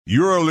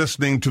You're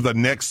listening to the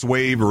Next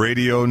Wave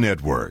Radio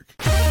Network.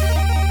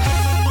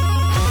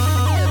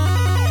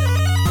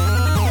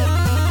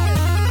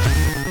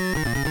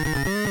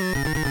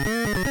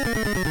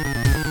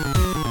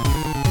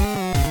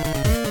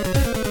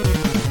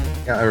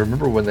 I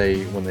remember when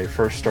they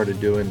first started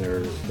doing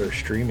their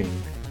streaming,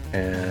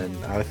 and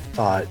I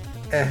thought,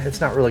 it's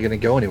not really going to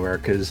go anywhere,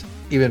 because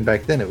even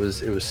back then it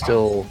was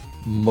still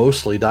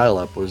mostly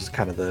dial-up was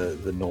kind of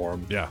the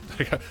norm. Yeah,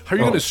 how are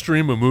you going to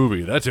stream a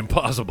movie? That's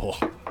impossible.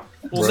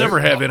 We'll never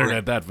have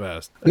internet that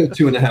fast.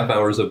 2.5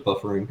 hours of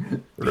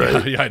buffering.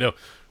 Right? Yeah, I know.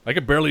 I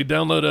could barely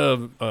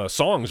download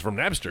songs from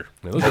Napster.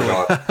 Man, those are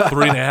like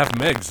 3.5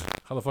 megs.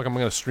 How the fuck am I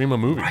going to stream a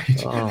movie?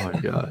 Right. Oh my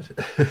god!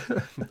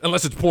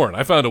 Unless it's porn.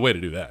 I found a way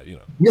to do that. Yeah,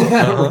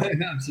 right,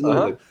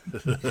 absolutely.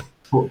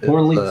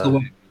 Porn leads the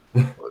way.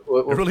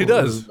 It really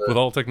does with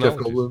all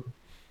technology.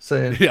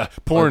 Saying, yeah,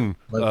 porn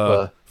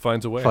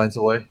finds a way. Finds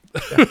a way.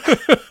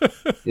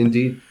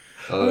 Indeed.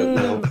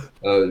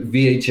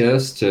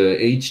 VHS to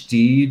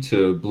HD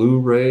to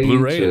Blu-ray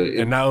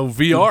and now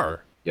VR.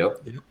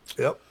 Yep.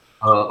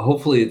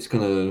 Hopefully it's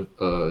going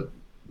to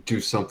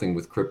do something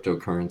with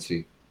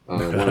cryptocurrency.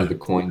 One of the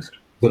coins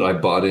that I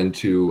bought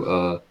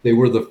into, they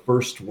were the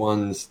first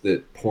ones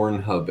that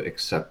Pornhub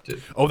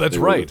accepted. Oh, that's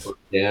right.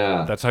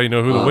 Yeah. That's how you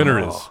know who the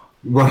winner is.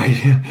 Right.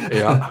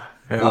 Yeah.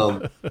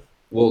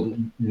 Well,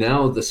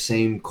 now the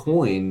same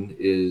coin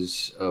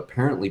is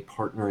apparently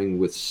partnering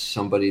with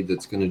somebody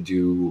that's going to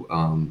do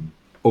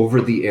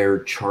over-the-air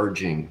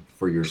charging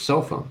for your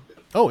cell phone.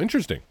 Oh,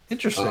 interesting.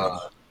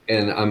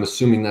 And I'm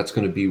assuming that's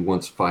going to be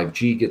once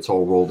 5G gets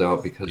all rolled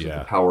out because of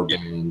the power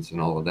bands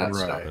and all of that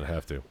stuff. Right,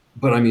 have to.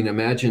 But I mean,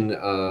 imagine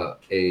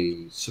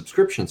a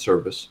subscription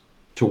service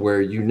to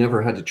where you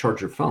never had to charge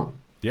your phone.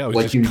 Yeah, it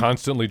was just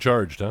constantly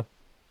charged, huh?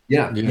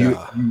 Yeah, you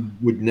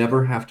would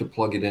never have to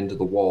plug it into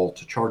the wall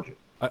to charge it.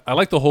 I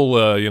like the whole,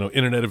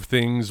 Internet of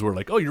Things where,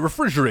 like, oh, your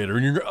refrigerator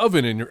and your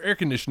oven and your air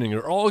conditioning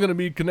are all going to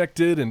be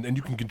connected and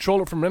you can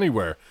control it from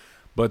anywhere.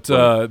 But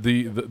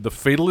the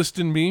fatalist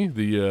in me,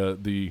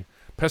 the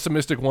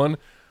pessimistic one,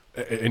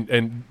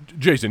 and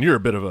Jason, you're a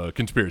bit of a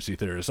conspiracy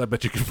theorist. I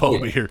bet you can follow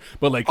me here.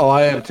 But like,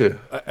 I am too.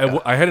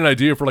 I had an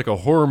idea for like a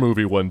horror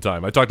movie one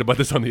time. I talked about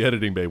this on the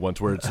editing bay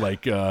once, where it's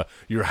like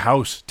your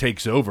house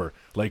takes over.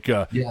 Like,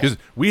 because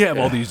we have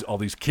all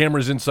these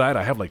cameras inside.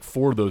 I have like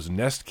 4 of those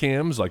Nest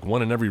cams, like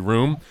one in every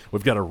room.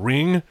 We've got a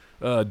Ring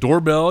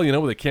doorbell,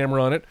 with a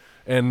camera on it.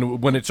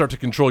 And when it starts to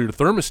control your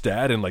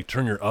thermostat and like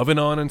turn your oven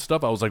on and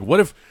stuff, I was like, what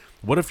if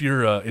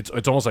you're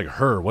it's almost like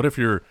her. What if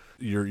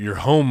your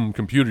home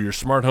computer, your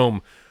smart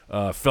home,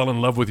 fell in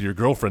love with your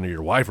girlfriend or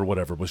your wife or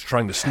whatever, was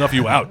trying to snuff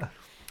you out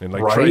and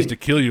like tries to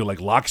kill you,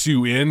 like locks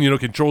you in,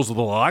 controls the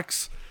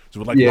locks. So it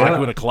would like lock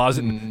you in a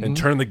closet and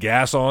turn the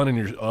gas on in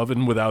your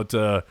oven without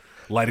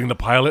lighting the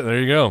pilot. There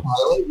you go.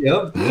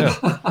 Yep.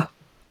 Yeah.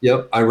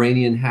 Yep.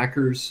 Iranian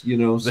hackers,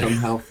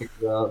 somehow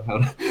figure out how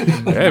to.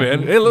 Hey,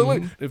 man. Hey,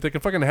 look, if they can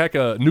fucking hack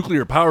a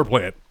nuclear power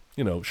plant,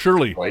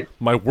 surely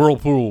my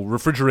Whirlpool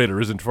refrigerator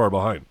isn't far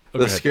behind.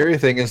 The scary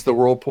thing is the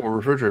Whirlpool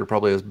refrigerator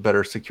probably has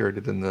better security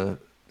than the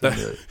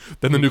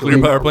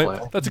nuclear power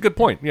plant. That's a good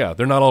point. Yeah,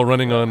 they're not all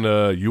running on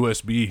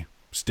USB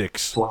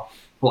sticks.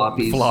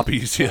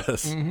 Floppies,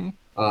 yes. Mm-hmm.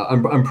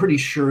 I'm pretty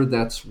sure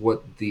that's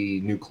what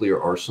the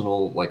nuclear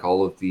arsenal, like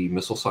all of the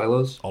missile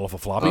silos. All of the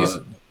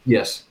floppies?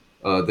 Yes.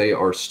 They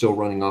are still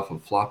running off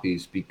of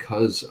floppies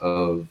because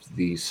of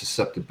the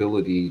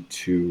susceptibility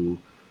to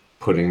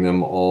connecting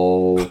them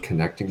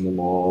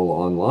all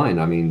online.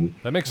 I mean,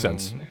 that makes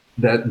sense.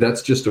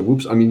 That's just a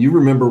whoops. I mean, you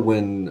remember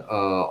when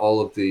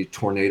all of the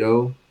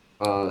tornado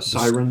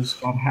sirens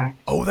got hacked?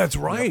 Oh, that's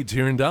right.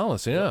 Here in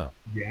Dallas, yeah.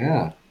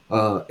 Yeah.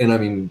 And I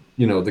mean,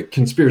 the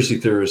conspiracy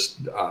theorist,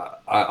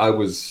 I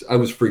was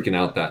freaking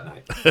out that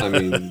night. I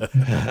mean,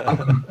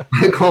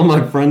 I called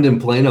my friend in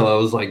Plano. I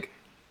was like,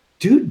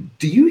 dude,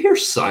 do you hear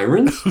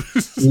sirens?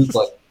 He was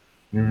like,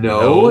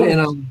 no. And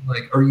I was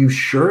like, are you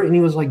sure? And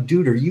he was like,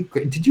 dude,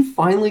 did you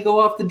finally go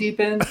off the deep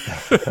end?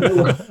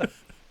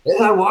 And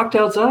I walked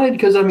outside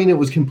because, I mean, it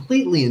was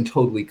completely and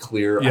totally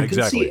clear. Yeah, I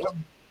could see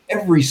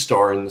every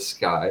star in the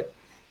sky.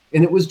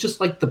 And it was just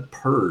like the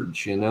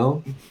purge,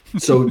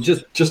 So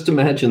just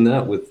imagine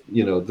that with,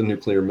 the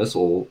nuclear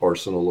missile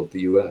arsenal of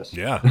the U.S.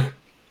 Yeah.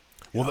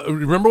 Well,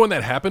 remember when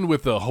that happened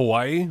with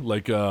Hawaii?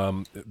 Like,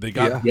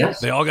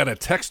 they all got a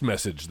text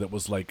message that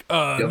was like,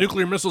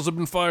 nuclear missiles have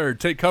been fired,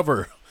 take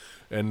cover.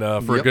 And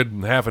for a good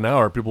half an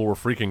hour, people were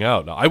freaking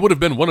out. Now, I would have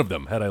been one of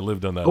them had I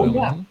lived on that island.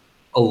 Yeah.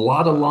 A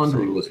lot of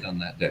laundry was done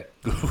that day.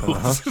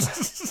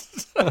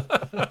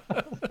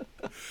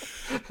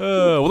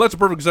 Well, that's a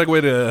perfect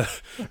segue to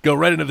go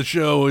right into the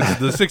show. It's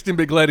the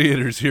 16-Bit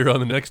Gladiators here on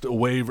the Next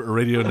Wave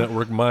Radio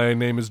Network. My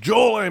name is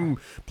Joel. I'm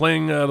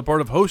playing the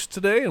part of host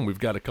today, and we've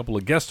got a couple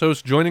of guest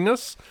hosts joining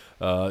us.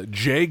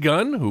 Jay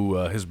Gunn, who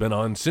has been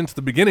on since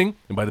the beginning,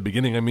 and by the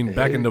beginning I mean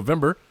back in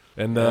November.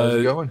 And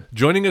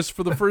joining us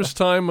for the first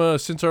time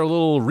since our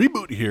little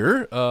reboot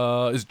here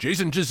is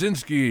Jason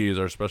Jasinski, is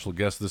our special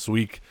guest this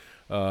week.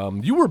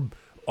 You were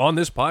on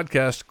this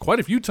podcast quite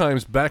a few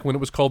times back when it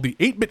was called the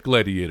 8-Bit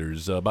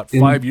Gladiators about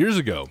 5 years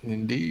ago.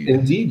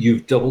 Indeed,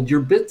 you've doubled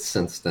your bits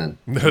since then.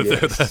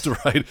 Yes. That's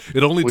right.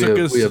 It only took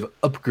us. We have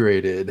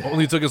upgraded.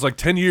 Only took us like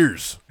 10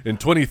 years. In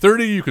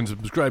 2030, you can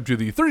subscribe to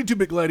the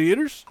 32-Bit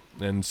Gladiators,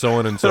 and so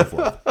on and so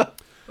forth.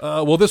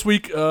 Well, this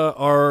week,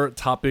 our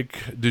topic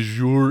du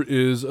jour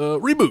is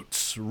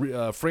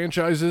reboots,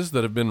 franchises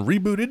that have been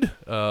rebooted,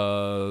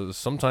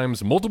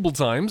 sometimes multiple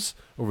times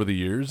over the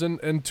years,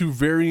 and to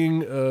varying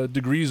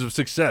degrees of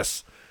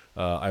success,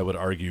 I would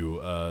argue.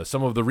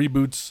 Some of the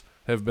reboots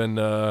have been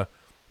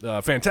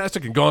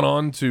fantastic and gone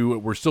on to,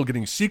 we're still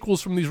getting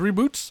sequels from these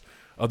reboots.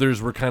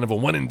 Others were kind of a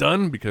one and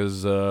done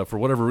because, for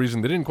whatever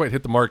reason, they didn't quite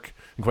hit the mark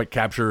and quite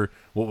capture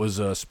what was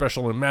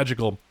special and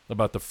magical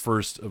about the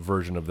first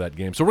version of that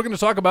game. So we're going to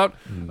talk about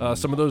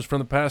some of those from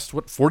the past,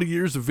 40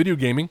 years of video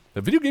gaming.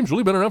 Have video games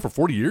really been around for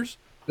 40 years?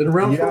 Been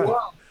around for a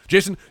while.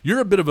 Jason, you're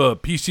a bit of a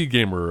PC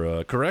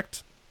gamer,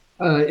 correct?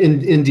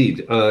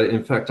 Indeed.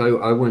 In fact,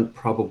 I went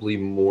probably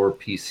more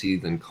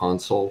PC than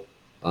console.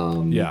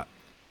 Yeah.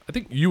 I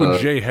think you and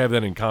Jay have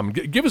that in common.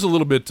 Give us a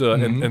little bit,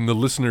 and the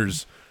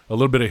listeners, a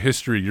little bit of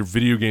history, your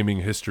video gaming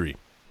history.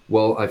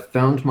 Well, I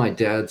found my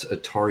dad's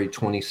Atari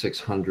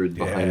 2600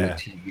 behind the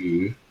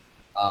TV.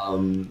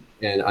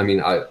 And I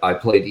mean, I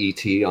played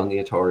E.T. on the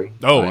Atari.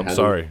 Oh, I'm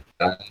sorry.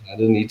 I had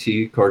an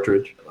E.T.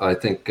 cartridge. I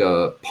think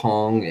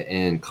Pong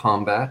and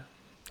Combat.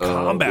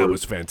 Combat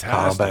was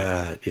fantastic.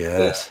 Combat,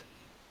 yes.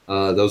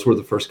 Those were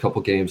the first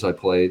couple games I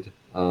played.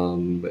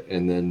 And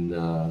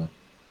then,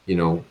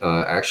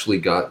 actually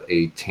got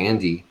a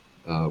Tandy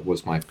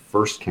was my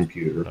first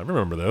computer. I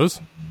remember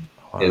those.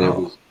 Wow. And it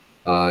was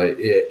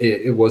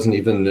it wasn't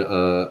even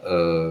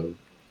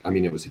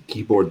it was a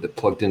keyboard that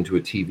plugged into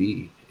a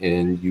TV,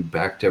 and you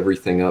backed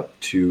everything up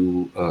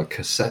to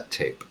cassette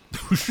tape.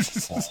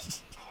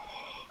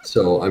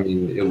 So I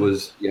mean, it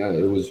was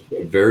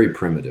very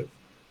primitive,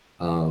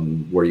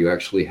 where you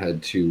actually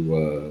had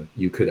to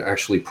you could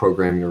actually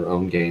program your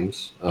own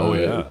games.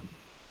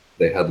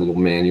 They had little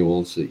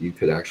manuals that you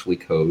could actually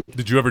code.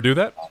 Did you ever do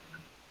that?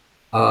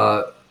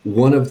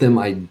 One of them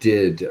I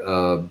did,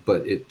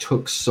 but it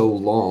took so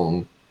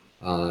long,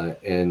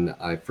 and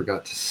I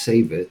forgot to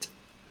save it.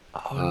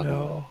 Oh,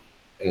 no.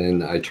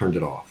 And I turned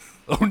it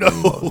off. Oh, no.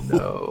 Oh,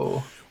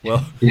 no.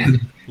 Well,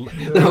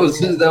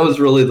 that was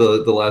really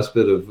the last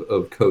bit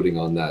of coding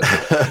on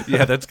that.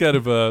 Yeah, that's kind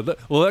of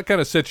that kind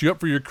of sets you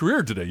up for your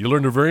career today. You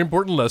learned a very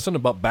important lesson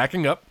about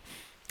backing up.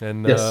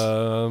 And yes.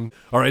 All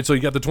right, so you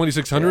got the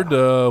 2600.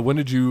 Yeah. When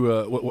did you?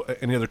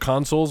 Any other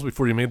consoles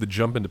before you made the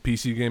jump into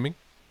PC gaming?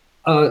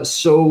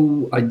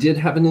 So I did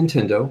have a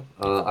Nintendo.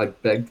 I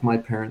begged my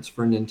parents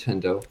for a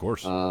Nintendo. Of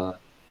course.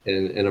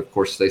 And of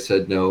course they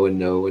said no and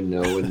no and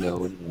no and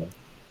no and no.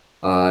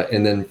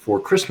 And then for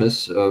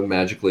Christmas,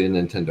 magically a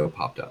Nintendo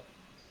popped up.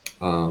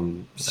 I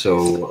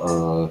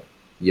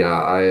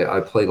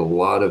played a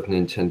lot of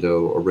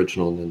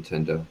original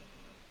Nintendo.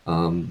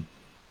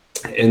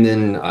 And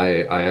then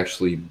I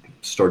actually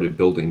started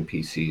building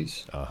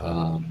PCs.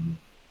 Uh-huh.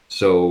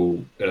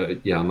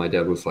 My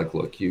dad was like,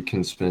 look, you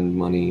can spend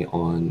money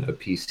on a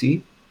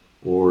PC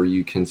or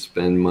you can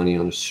spend money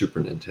on a Super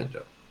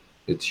Nintendo.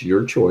 It's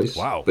your choice.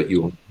 Wow. But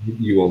you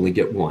only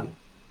get one.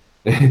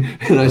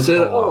 And I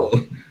said,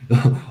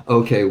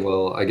 okay,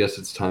 well, I guess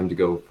it's time to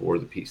go for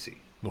the PC.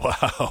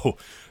 Wow.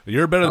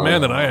 You're a better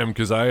man than I am,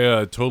 because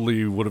I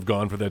totally would have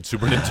gone for that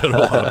Super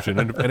Nintendo option.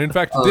 And in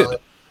fact, did.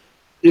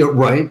 Yeah,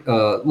 right.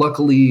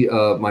 Luckily,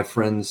 my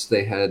friends,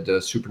 they had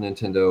Super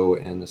Nintendo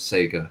and a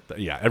Sega.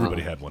 Yeah,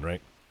 everybody had one,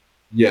 right?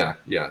 Yeah.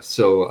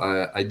 So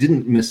I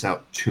didn't miss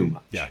out too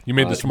much. Yeah, you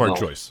made the smart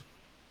choice.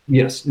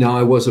 Yes. Now,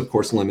 I was, of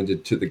course,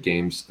 limited to the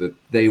games that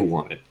they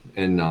wanted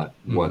and not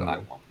what I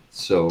wanted.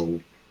 So,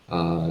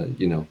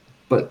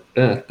 but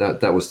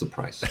that was the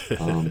price.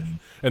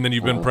 And then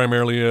you've been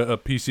primarily a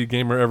PC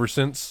gamer ever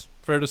since,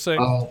 fair to say?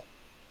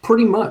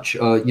 Pretty much.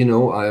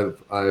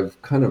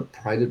 I've kind of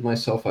prided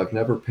myself. I've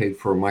never paid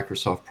for a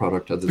Microsoft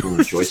product other than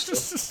a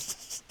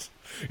joystick.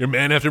 You're a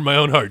man after my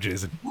own heart,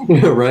 Jason.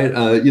 Right.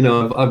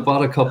 I've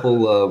bought a couple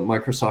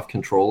Microsoft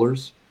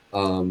controllers,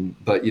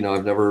 but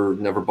I've never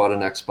bought an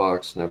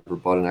Xbox. Never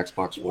bought an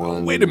Xbox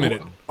One. Wait a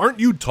minute. Aren't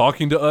you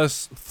talking to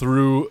us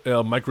through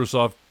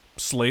Microsoft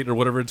Slate or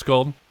whatever it's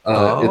called?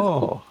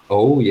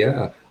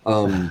 Yeah.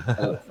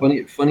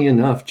 Funny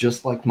enough,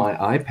 just like my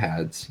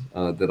iPads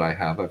that I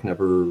have,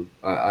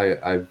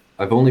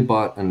 I've only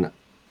bought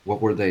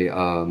what were they? The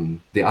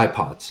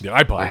iPods. The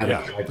iPod. I had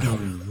yeah.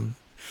 an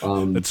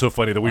iPod. It's so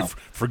funny that we've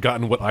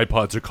forgotten what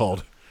iPods are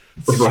called.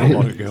 Right. So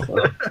long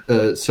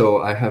ago.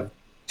 So I have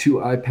two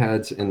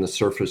iPads and the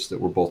Surface that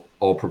were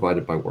all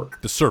provided by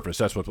work. The Surface,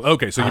 that's what.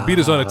 Okay, so you beat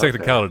us on a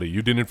technicality.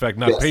 You did in fact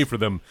not pay for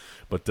them,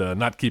 but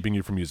not keeping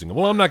you from using them.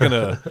 Well, I'm not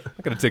gonna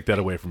take that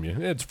away from you.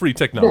 It's free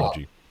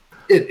technology.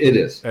 It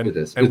is. And, it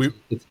is. And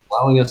it's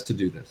allowing us to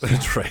do this.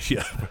 That's right.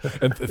 Yeah.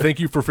 And thank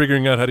you for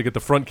figuring out how to get the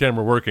front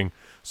camera working,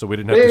 so we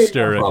didn't have to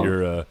stare at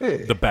your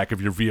the back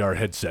of your VR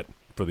headset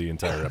for the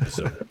entire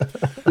episode.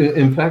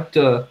 In fact,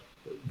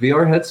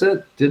 VR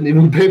headset, didn't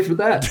even pay for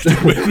that.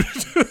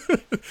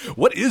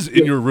 What is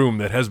in your room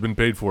that has been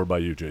paid for by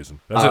you, Jason?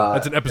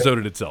 That's an episode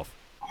in itself.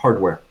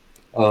 Hardware.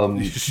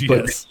 Yes.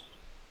 But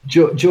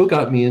Joe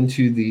got me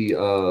into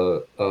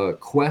the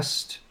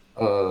Quest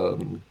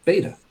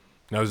beta.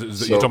 Now, you're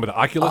talking about the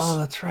Oculus? Oh,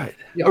 that's right.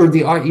 Yeah, or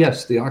the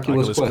Oculus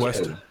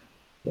Quest.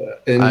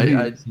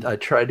 I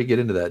tried to get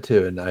into that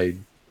too, and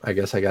I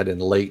guess I got in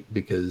late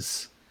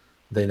because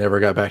they never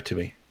got back to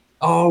me.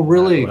 Oh,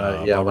 really?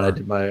 When I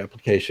did my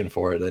application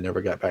for it, they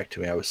never got back to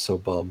me. I was so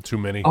bummed. Too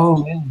many.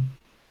 Oh man.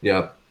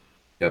 Yep.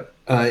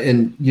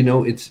 And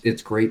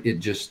it's great. It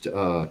just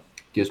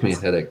gives me a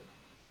headache.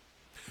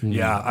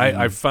 Yeah,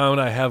 I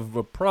found I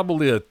have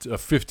probably a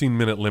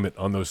 15-minute limit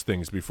on those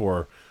things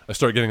before I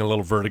start getting a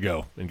little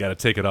vertigo and got to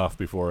take it off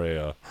before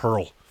I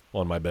hurl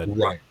on my bed.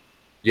 Right.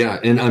 Yeah,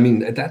 and I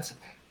mean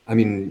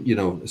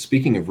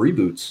speaking of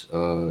reboots,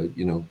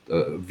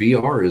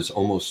 VR is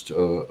almost a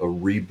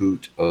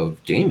reboot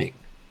of gaming.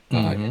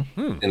 In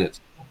it.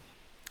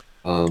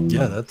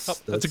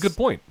 That's a good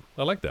point.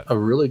 I like that. A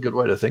really good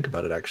way to think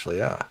about it, actually.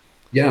 Yeah.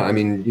 Yeah, I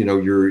mean,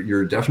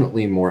 you're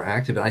definitely more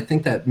active. And I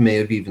think that may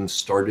have even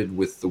started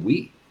with the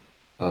Wii.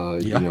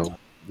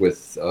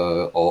 With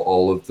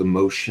all of the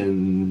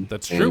motion.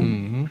 That's true.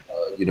 And,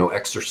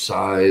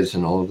 exercise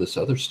and all of this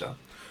other stuff.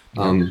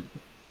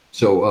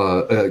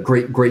 So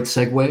great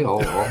segue.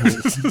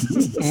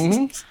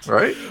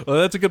 Right. Well,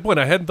 that's a good point.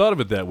 I hadn't thought of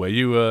it that way.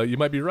 You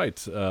might be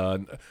right.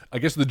 I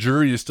guess the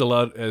jury is still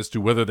out as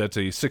to whether that's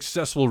a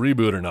successful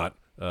reboot or not.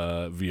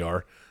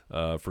 VR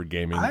for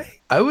gaming.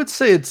 I would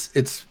say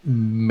it's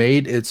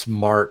made its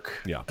mark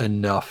Yeah.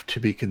 enough to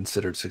be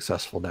considered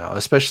successful now,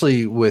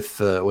 especially with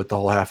the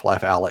whole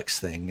Half-Life Alyx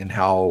thing and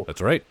how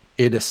That's right.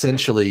 it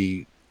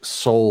essentially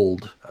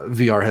sold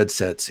VR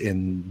headsets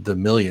in the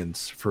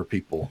millions for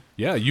people.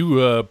 Yeah,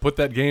 you put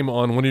that game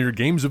on one of your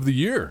games of the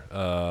year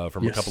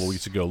from a Yes. couple of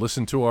weeks ago.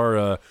 Listen to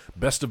our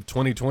best of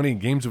 2020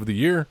 games of the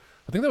year.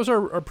 I think that was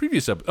our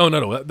previous episode. Oh,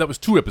 no, that was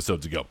 2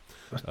 episodes ago.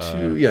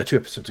 2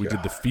 episodes We ago.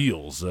 did the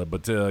feels.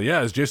 But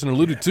as Jason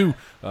alluded to,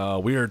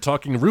 we are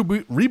talking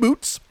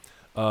reboots.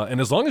 And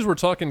as long as we're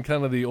talking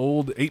kind of the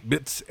old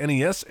 8-bit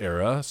NES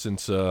era,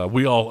 since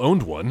we all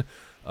owned one,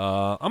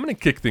 I'm going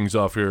to kick things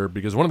off here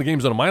because one of the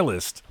games on my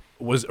list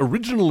was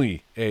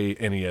originally a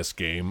NES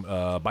game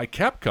by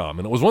Capcom,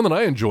 and it was one that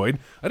I enjoyed.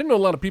 I didn't know a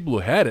lot of people who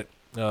had it,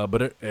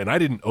 and I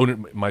didn't own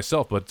it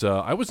myself, but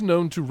I was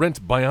known to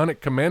rent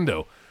Bionic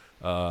Commando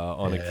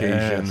on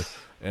occasion.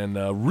 And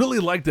really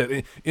liked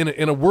that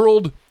in a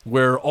world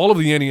where all of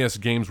the NES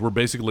games were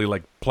basically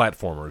like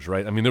platformers,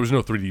 right? I mean, there was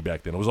no 3D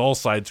back then; it was all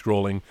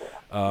side-scrolling.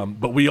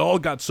 But we all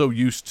got so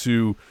used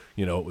to,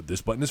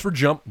 this button is for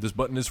jump, this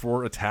button is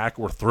for attack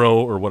or throw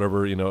or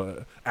whatever,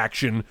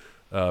 action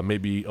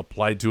maybe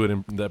applied to it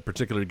in that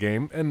particular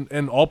game,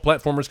 and all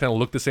platformers kind of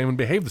look the same and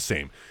behave the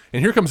same.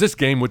 And here comes this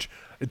game, which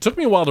it took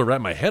me a while to wrap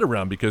my head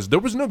around because there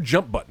was no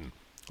jump button.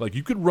 Like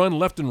you could run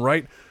left and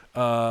right.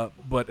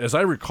 But as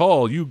I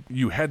recall,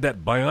 you had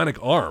that bionic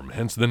arm,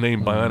 hence the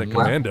name Bionic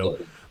Commando.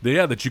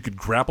 That you could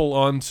grapple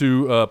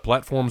onto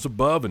platforms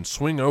above and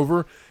swing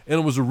over, and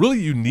it was a really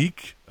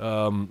unique,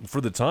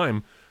 for the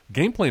time,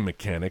 gameplay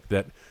mechanic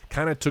that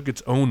kind of took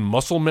its own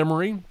muscle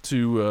memory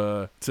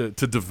to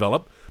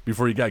develop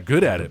before you got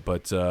good at it.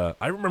 But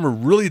I remember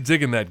really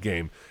digging that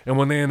game, and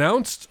when they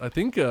announced, I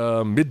think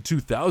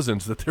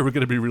mid-2000s, that they were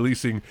going to be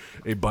releasing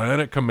a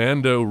Bionic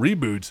Commando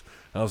reboot,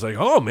 I was like,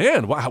 oh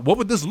man, what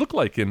would this look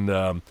like in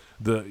now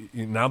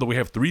that we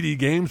have 3D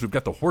games, we've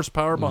got the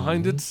horsepower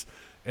behind it,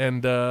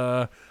 and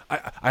I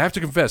have to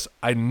confess,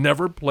 I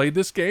never played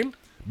this game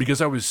because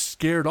I was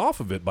scared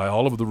off of it by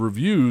all of the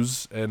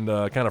reviews and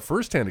kind of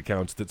first-hand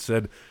accounts that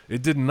said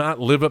it did not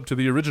live up to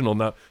the original.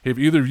 Now, have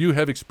either of you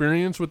have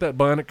experience with that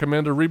Bionic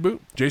Commando reboot?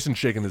 Jason's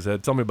shaking his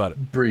head. Tell me about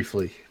it.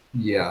 Briefly.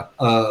 Yeah,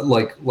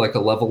 like a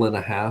level and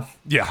a half.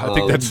 Yeah, I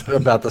think that's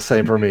about the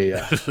same for me.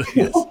 Yeah.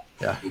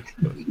 Yeah.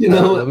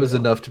 That was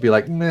enough to be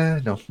like, nah,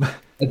 no.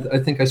 I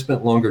think I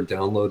spent longer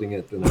downloading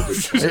it than I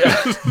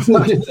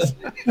did.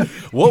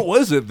 What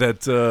was it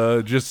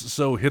that just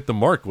so hit the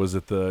mark? Was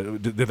it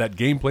did that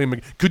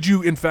gameplay? Could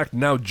you, in fact,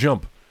 now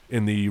jump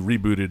in the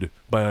rebooted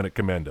Bionic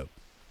Commando?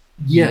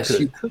 Yes,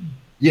 you could.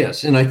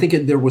 Yes, and I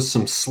think there was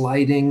some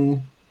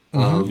sliding. There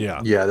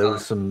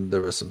was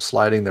some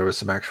sliding. There was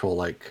some actual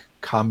like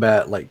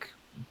combat, like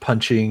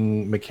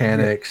punching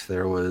mechanics.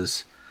 There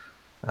was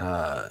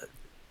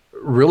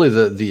really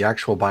the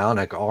actual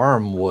bionic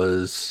arm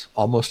was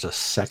almost a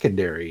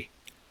secondary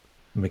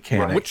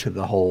mechanic to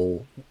the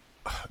whole,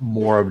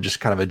 more of just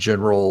kind of a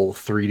general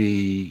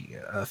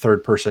 3D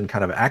third person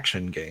kind of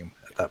action game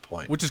at that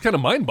point. Which is kind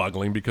of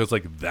mind-boggling because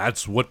like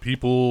that's what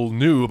people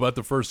knew about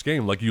the first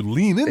game. Like you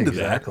lean into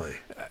that.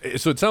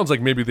 So it sounds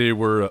like maybe they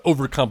were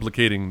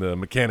overcomplicating the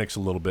mechanics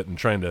a little bit and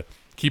trying to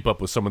keep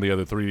up with some of the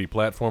other 3D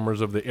platformers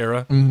of the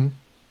era. Mm-hmm.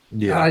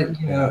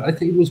 I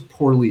think it was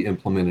poorly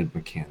implemented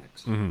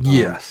mechanics. Mm-hmm.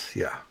 Yes,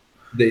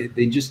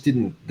 they just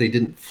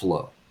didn't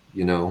flow,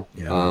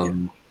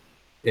 and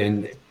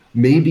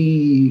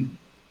maybe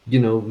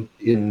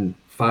in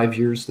 5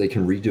 years they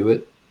can redo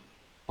it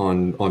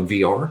on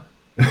VR,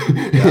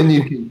 and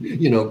you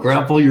can,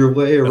 grapple your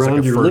way That's around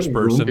like a your first living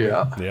person.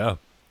 room. Yeah.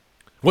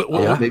 What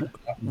Maybe that would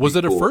was be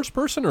it a cool. first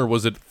person or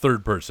was it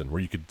third person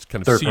where you could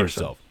kind of Third see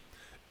person. yourself?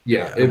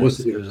 Yeah, It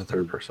was a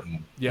third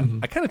person. Yeah,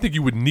 I kind of think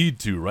you would need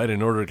to, right,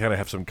 in order to kind of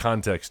have some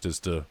context as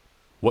to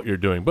what you're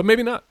doing, but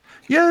maybe not.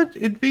 Yeah,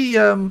 it'd be.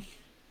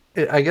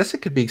 I guess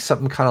it could be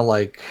something kind of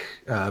like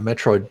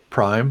Metroid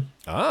Prime.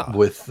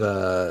 With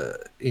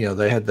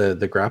they had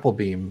the grapple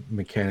beam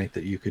mechanic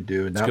that you could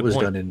do, and That's a that good was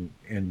point. done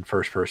in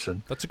first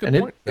person. That's a good and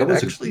point. It That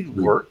was a actually good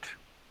reboot. worked.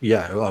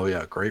 Yeah. Oh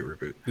yeah, great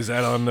reboot. Is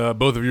that on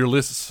both of your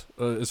lists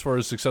as far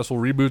as successful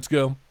reboots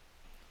go?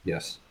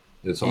 Yes,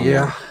 it's on.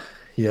 Yeah,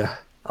 yeah.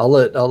 I'll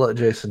let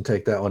Jason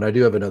take that one. I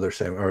do have another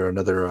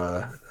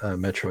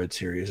Metroid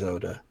series though.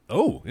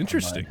 Oh,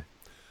 interesting.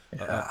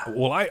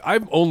 Well,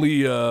 I've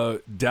only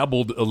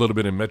dabbled a little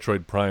bit in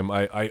Metroid Prime.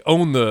 I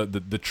own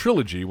the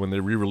trilogy when they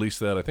re-released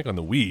that, I think on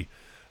the Wii.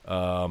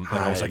 And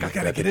I was like, I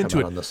gotta get into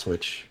it on the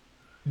Switch.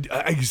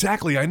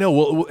 Exactly, I know.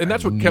 Well, and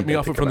that's what need kept me that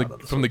off to it come from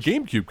out on the the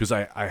GameCube, because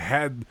I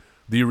had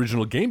the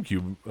original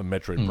GameCube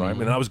Metroid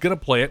Prime, and I was gonna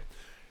play it.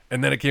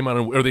 And then it came out,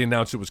 or they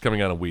announced it was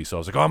coming out on Wii. So I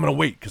was like, oh, I'm going to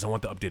wait because I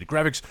want the updated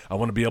graphics. I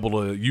want to be able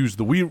to use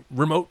the Wii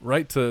remote,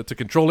 right, to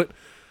control it.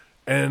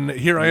 And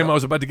here I am. I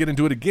was about to get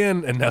into it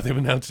again, and now they've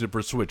announced it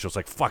for Switch. I was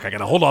like, fuck, I got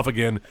to hold off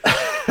again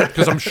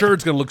because I'm sure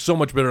it's going to look so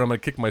much better. I'm going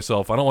to kick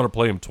myself. I don't want to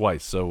play him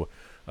twice. So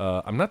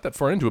I'm not that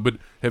far into it. But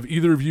have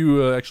either of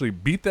you actually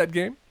beat that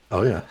game?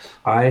 Oh yeah,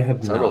 I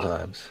have several not.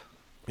 times.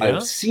 Yeah?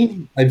 I've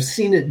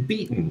seen it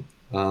beaten.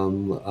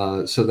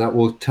 So that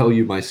will tell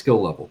you my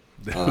skill level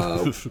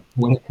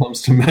when it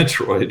comes to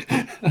Metroid.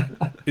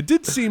 It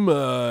did seem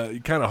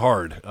kind of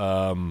hard,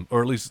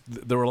 or at least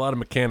there were a lot of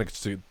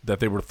mechanics that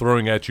they were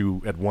throwing at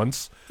you at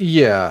once.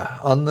 Yeah,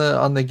 on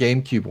the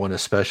GameCube one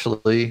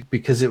especially,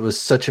 because it was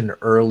such an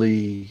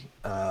early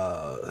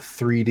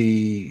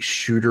 3D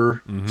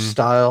shooter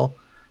style.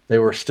 They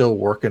were still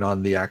working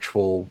on the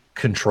actual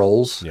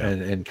controls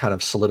and kind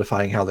of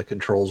solidifying how the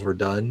controls were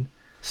done.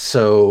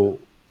 So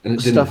And it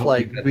didn't stuff help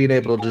like you get- being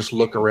able to just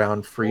look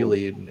around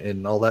freely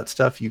and all that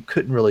stuff, you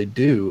couldn't really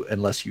do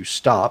unless you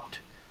stopped,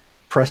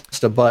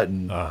 pressed a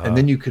button, and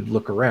then you could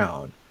look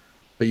around.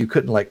 But you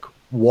couldn't like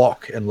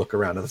walk and look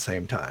around at the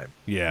same time.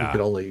 Yeah. You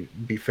could only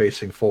be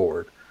facing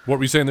forward. What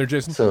were you saying there,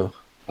 Jason? So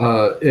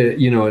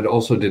it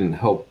also didn't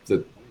help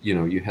that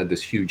you had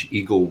this huge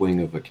eagle wing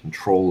of a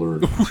controller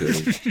to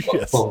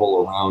Yes.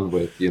 fumble around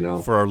with.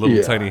 For our little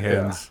Yeah, tiny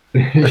yeah. hands.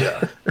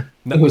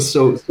 That was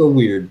so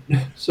weird.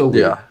 So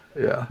weird.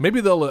 yeah.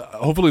 Maybe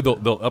hopefully they'll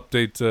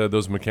update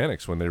those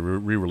mechanics when they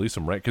re-release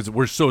them, right? Because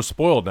we're so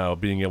spoiled now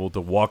being able to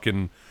walk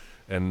in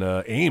and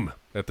aim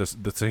at the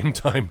same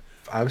time.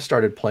 I've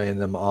started playing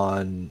them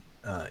on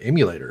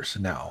emulators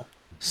now,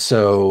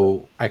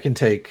 so I can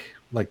take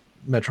like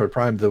Metroid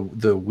Prime, the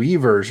Wii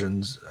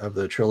versions of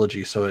the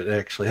trilogy, so it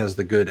actually has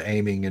the good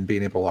aiming and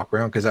being able to walk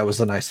around. Because that was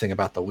the nice thing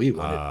about the Wii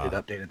one; it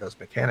updated those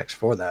mechanics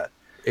for that,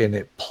 and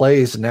it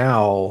plays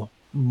now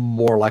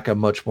more like a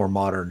much more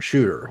modern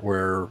shooter,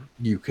 where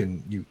you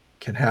can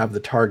have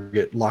the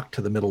target locked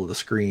to the middle of the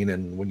screen,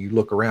 and when you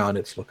look around,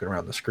 it's looking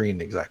around the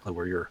screen exactly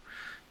where you're,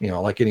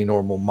 like any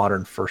normal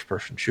modern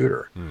first-person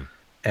shooter.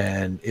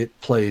 And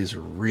it plays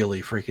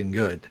really freaking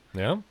good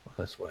Yeah.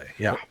 this way.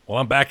 Yeah. Well,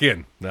 I'm back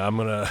in. Now I'm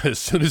gonna as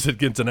soon as it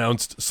gets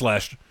announced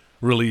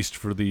 / released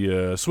for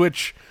the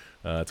Switch,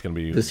 it's gonna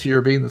be. This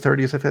year being the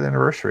 30th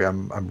anniversary,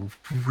 I'm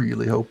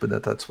really hoping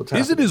that's what's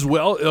happening. Is it as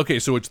well? Okay,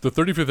 so it's the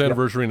 35th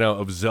anniversary now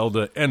of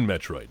Zelda and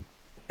Metroid.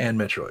 And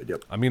Metroid,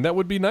 yep. I mean, that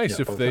would be nice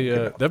Yeah, if both they. of them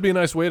came out. That'd be a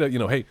nice way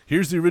to, hey,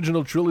 here's the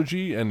original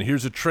trilogy, and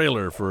here's a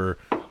trailer for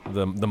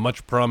the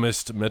much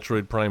promised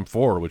Metroid Prime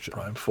 4, which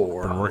Prime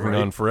 4. been working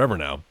right? on forever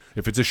now.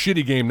 If it's a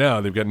shitty game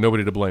now, they've got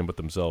nobody to blame but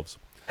themselves.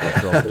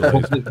 After all the delays.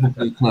 Hopefully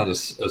it's not a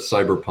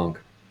cyberpunk.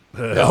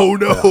 Oh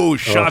no!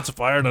 Shots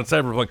fired on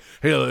Cyberpunk.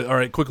 Hey, all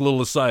right. Quick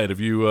little aside. Have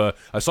you?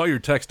 I saw your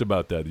text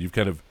about that. You've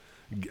kind of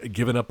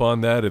given up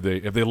on that.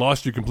 Have they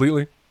lost you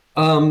completely?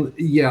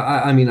 Yeah,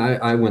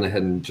 I went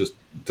ahead and just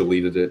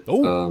deleted it.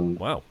 Oh,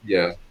 wow.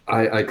 Yeah,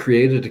 I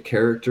created a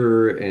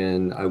character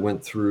and I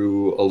went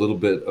through a little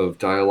bit of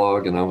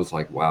dialogue and I was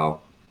like, wow.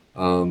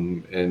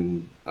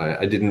 And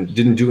I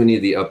didn't do any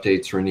of the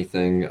updates or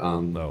anything.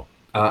 No.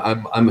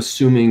 I'm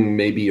assuming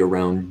maybe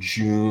around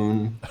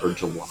June or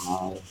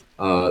July,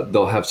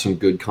 they'll have some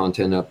good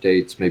content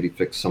updates, maybe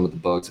fix some of the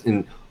bugs.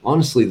 And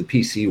honestly, the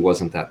PC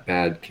wasn't that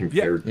bad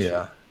compared to.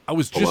 Yeah. I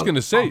was just going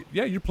to say,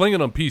 yeah, you're playing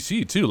it on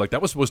PC too. Like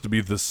that was supposed to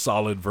be the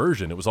solid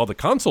version. It was all the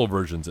console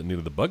versions that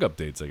needed the bug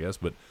updates, I guess.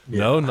 But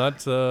no,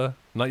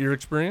 not your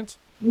experience.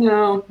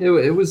 No,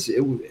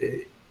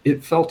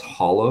 it felt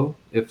hollow,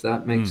 if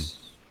that makes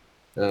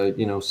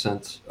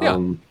sense. Yeah.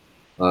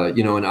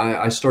 And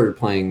I started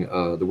playing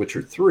The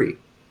Witcher 3.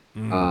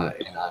 And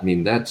I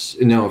mean, that's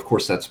of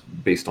course that's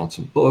based on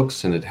some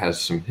books and it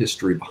has some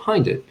history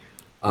behind it.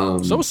 So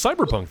is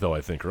Cyberpunk, though,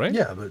 I think, right?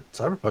 Yeah, but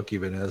Cyberpunk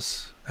even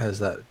has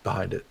that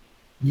behind it.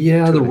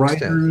 Yeah, To the an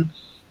extent.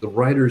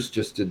 writers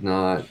just did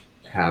not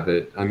have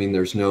it. I mean,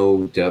 there's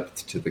no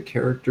depth to the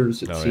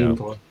characters. It seemed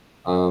like.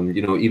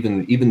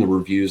 Even the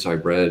reviews I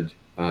read,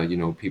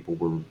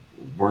 people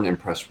weren't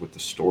impressed with the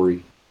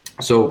story.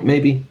 So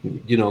maybe,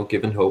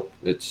 given hope,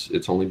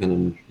 it's only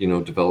been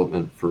in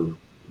development for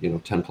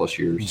 10 plus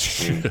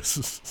years.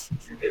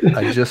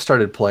 I just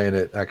started playing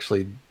it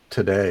actually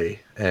today,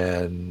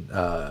 and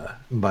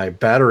my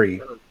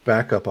battery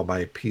backup on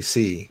my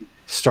PC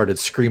started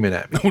screaming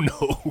at me. Oh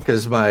no!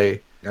 Because I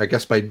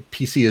guess my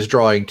PC is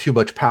drawing too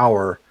much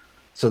power,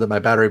 so that my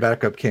battery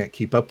backup can't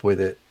keep up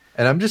with it.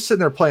 And I'm just sitting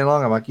there playing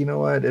along. I'm like, you know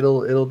what?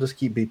 It'll just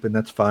keep beeping.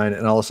 That's fine.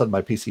 And all of a sudden,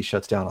 my PC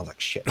shuts down. I was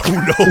like, shit. Oh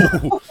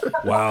no!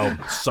 Wow!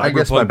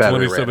 Cyberpunk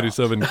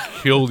 2077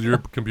 killed your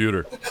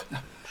computer.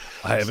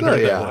 I haven't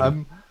heard that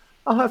one.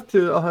 I'll have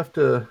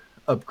to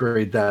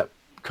upgrade that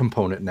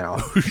component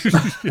now.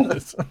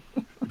 Yes.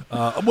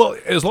 Well,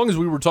 as long as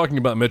we were talking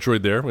about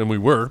Metroid there, and we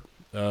were,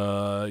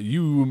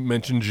 you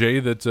mentioned, Jay,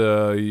 that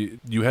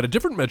you had a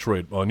different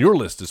Metroid on your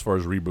list as far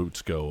as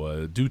reboots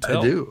go. Do tell.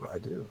 I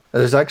do.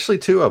 There's actually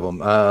two of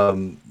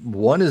them.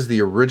 One is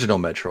the original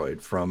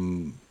Metroid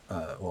from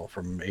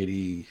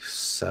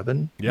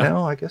 87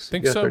 now, I guess.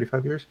 Think so.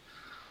 35 years.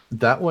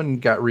 That one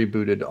got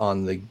rebooted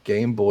on the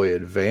Game Boy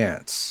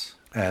Advance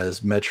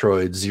as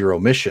Metroid Zero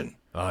Mission.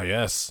 Ah,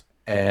 yes.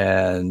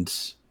 And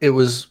it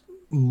was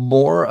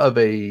more of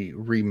a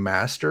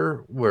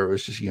remaster where it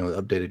was just,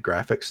 updated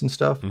graphics and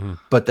stuff,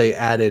 but they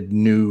added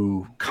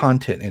new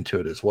content into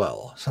it as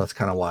well. So that's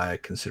kind of why I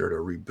consider it a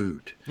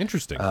reboot.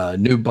 Interesting.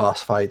 New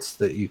boss fights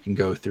that you can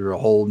go through, a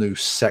whole new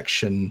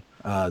section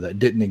that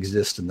didn't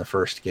exist in the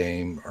first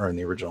game or in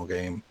the original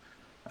game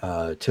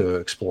to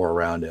explore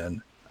around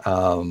in.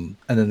 And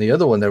then the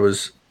other one, there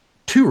was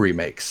 2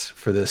 remakes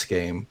for this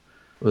game.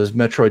 It was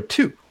Metroid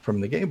 2 from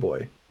the Game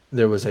Boy.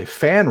 There was a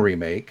fan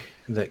remake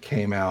that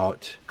came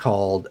out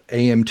called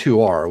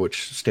AM2R,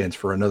 which stands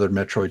for Another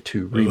Metroid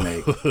 2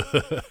 Remake.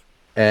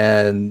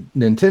 And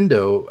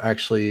Nintendo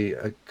actually,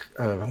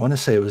 I want to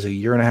say it was a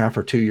year and a half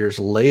or 2 years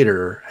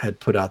later, had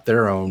put out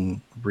their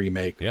own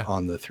remake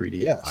on the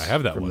 3DS. I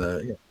have that from one.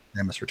 The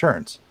Samus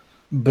Returns.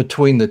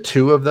 Between the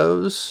two of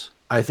those,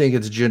 I think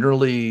it's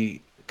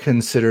generally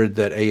considered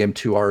that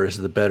AM2R is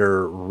the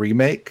better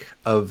remake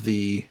of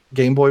the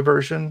Game Boy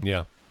version.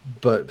 Yeah.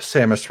 But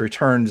Samus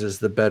Returns is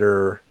the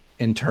better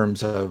in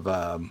terms of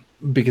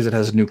because it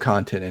has new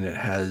content and it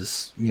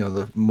has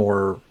the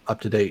more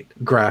up-to-date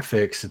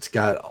graphics. It's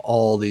got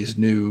all these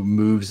new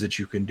moves that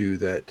you can do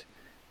that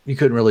you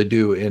couldn't really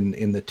do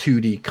in the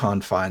 2D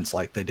confines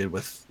like they did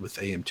with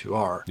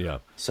AM2R. Yeah.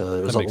 So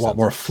there was a lot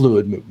more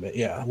fluid movement.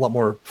 Yeah, a lot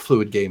more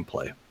fluid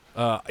gameplay.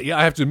 I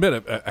have to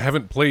admit, I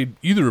haven't played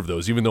either of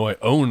those, even though I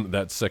own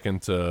that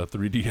second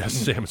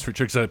 3DS Samus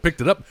Returns. I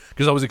picked it up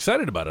because I was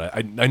excited about it.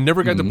 I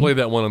never got to play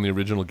that one on the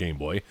original Game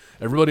Boy.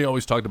 Everybody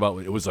always talked about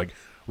it was like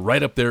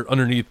right up there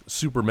underneath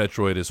Super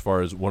Metroid as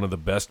far as one of the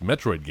best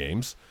Metroid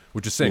games,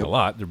 which is saying a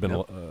lot. There have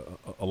been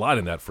a lot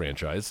in that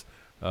franchise.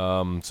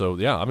 So,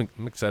 yeah, I'm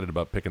excited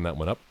about picking that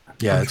one up.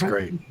 Yeah, it's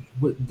great.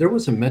 There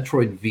was a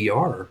Metroid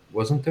VR,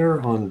 wasn't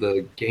there, on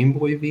the Game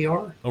Boy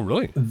VR? Oh,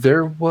 really?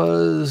 There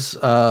was,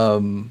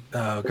 what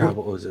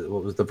was it?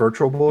 What was the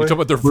Virtual Boy? You talking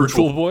about their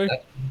Virtual Boy?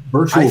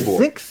 Virtual Boy. I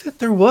think that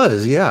there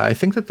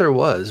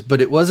was, but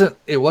it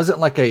wasn't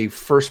like a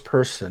first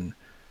person.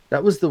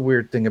 That was the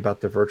weird thing about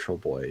the Virtual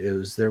Boy.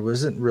 There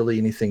wasn't really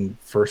anything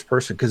first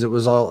person because it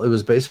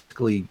was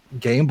basically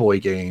Game Boy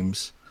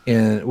games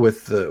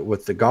with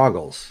the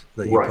goggles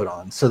that you put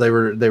on. So they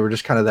were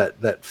just kind of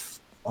that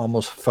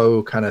almost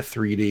faux kind of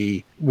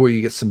 3D where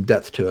you get some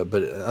depth to it,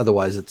 but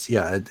otherwise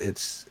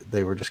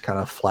they were just kind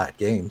of flat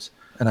games.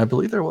 And I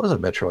believe there was a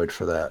Metroid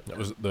for that. That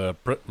was the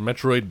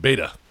Metroid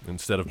Beta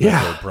instead of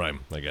Metroid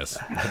Prime, I guess.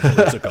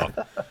 It took off.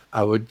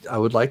 I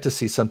would like to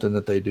see something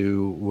that they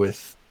do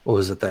with, what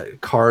was it, that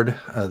card,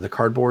 the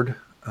cardboard?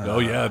 The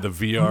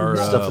VR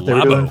stuff that they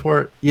were doing for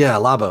it. Yeah,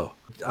 Labo.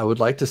 I would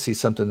like to see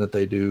something that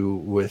they do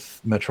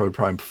with Metroid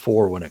Prime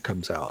 4 when it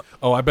comes out.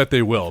 Oh, I bet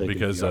they will,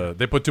 because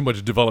they put too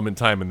much development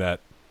time in that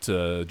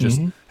to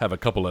just have a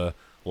couple of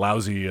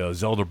lousy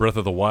Zelda Breath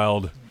of the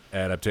Wild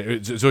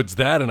adaptations. So it's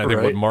that, and I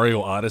think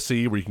Mario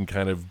Odyssey, where you can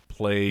kind of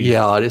play.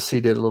 Yeah,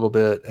 Odyssey did a little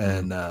bit,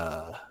 and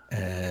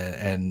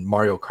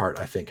Mario Kart,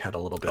 I think, had a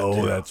little bit.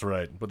 Oh, too. That's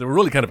right. But they were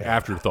really kind of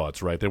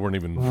afterthoughts, right? They weren't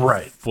even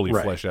fully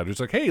fleshed out. It's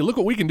like, hey, look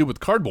what we can do with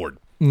cardboard.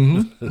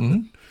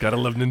 Gotta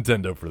love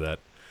Nintendo for that.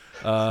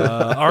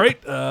 All right,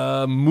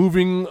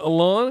 moving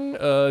along.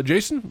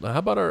 Jason, how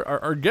about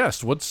our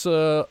guest? What's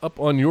up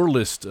on your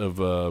list of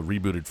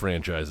rebooted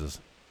franchises?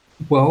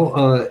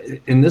 Well,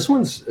 and this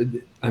one's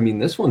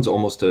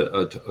almost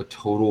a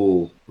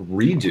total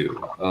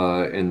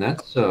redo, and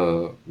that's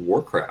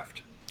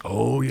Warcraft.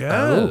 Oh,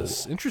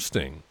 yes.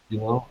 Interesting.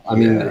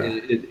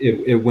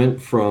 It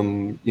went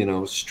from,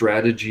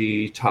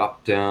 strategy,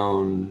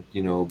 top-down,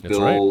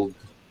 build,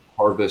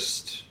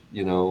 harvest,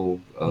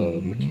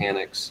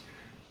 mechanics,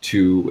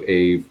 to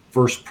a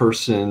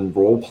first-person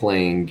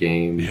role-playing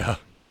game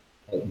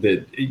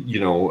that,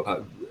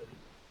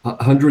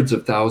 hundreds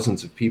of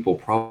thousands of people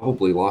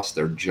probably lost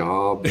their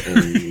job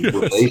and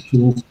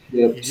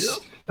relationships.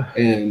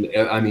 And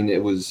I mean,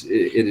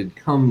 it had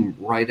come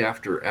right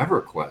after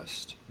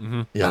EverQuest.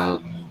 Yeah.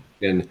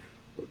 And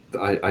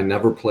I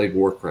never played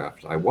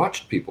Warcraft. I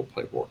watched people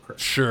play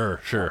Warcraft. Sure.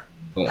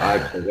 But I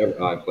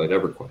played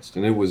EverQuest,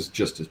 and it was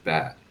just as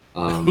bad.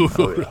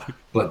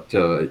 But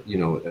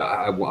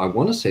I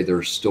want to say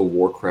there's still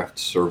Warcraft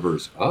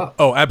servers up.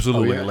 Oh,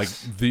 absolutely. yes. Like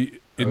the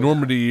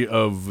enormity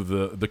of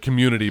the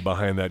community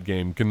behind that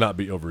game cannot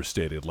be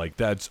overstated.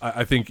 Like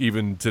I think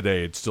even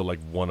today it's still like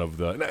one of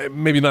the,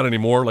 maybe not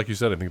anymore. Like you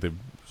said, I think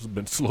they've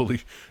been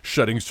slowly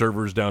shutting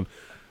servers down.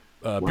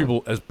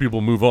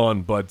 People move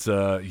on, but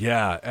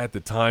at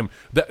the time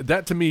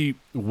that to me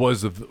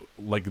was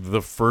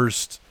the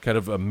first kind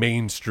of a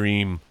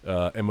mainstream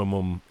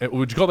MMO.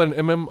 Would you call that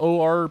an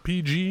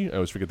MMORPG? I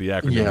always forget the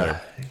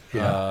acronym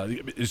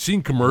there.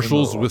 Seeing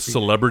commercials with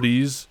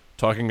celebrities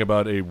talking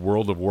about a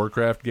World of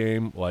Warcraft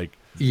game, like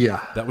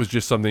that was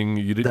just something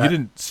you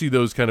didn't see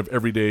those kind of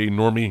everyday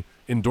normie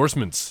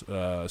endorsements,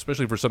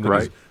 especially for something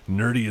as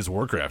nerdy as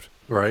Warcraft.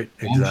 Right.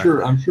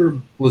 Exactly. I'm sure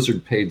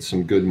Blizzard paid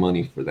some good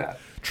money for that.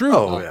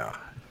 True.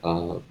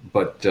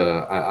 But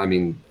I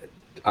mean,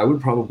 I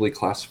would probably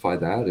classify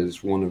that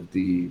as one of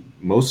the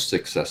most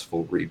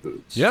successful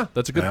reboots. Yeah,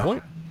 that's a good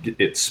point.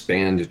 It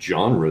spanned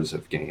genres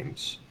of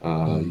games,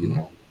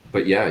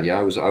 But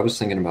I was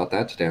thinking about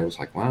that today. I was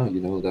like, wow,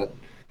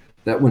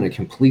 that went a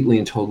completely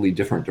and totally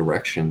different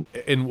direction.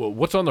 And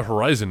what's on the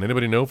horizon?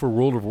 Anybody know for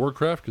World of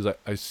Warcraft? Because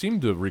I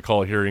seem to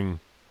recall hearing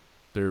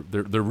they're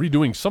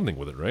redoing something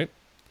with it, right?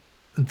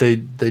 They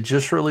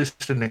just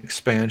released an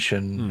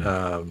expansion.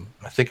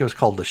 I think it was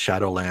called the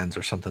Shadowlands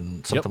or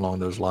something along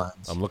those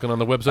lines. I'm looking on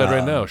the website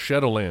right now.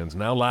 Shadowlands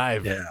now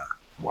live. Yeah.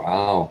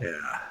 Wow.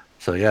 Yeah.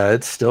 So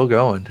it's still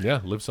going.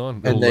 Yeah, lives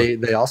on. And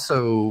they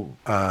also,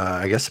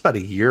 I guess about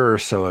a year or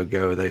so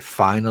ago, they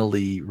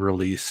finally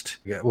released,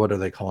 what are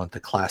they calling it, the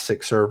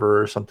classic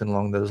server or something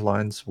along those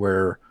lines,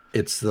 where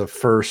it's the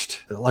first,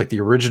 like the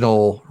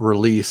original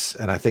release,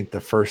 and I think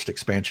the first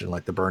expansion,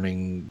 like the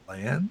Burning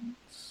Lands.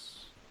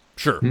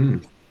 Sure.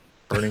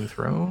 Burning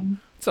Throne?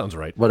 Sounds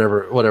right.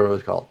 Whatever it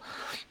was called.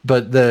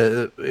 But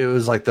it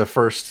was like the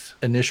first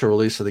initial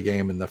release of the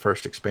game and the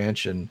first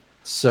expansion.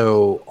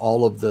 So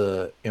all of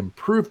the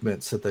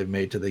improvements that they've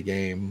made to the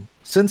game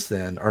since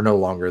then are no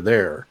longer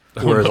there.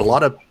 Whereas a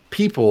lot of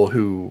people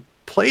who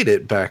played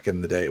it back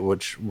in the day,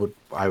 which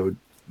I would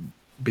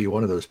be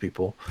one of those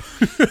people.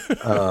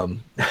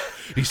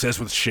 He says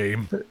with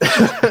shame.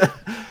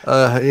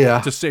 Yeah.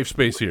 It's a safe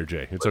space here,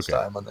 Jay. It's okay.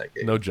 Time on that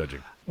game. No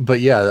judging. But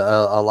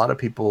a lot of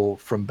people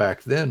from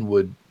back then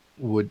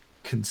would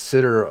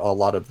consider a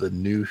lot of the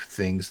new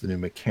things, the new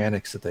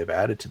mechanics that they've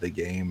added to the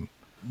game,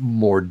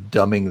 more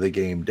dumbing the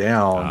game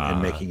down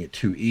and making it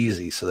too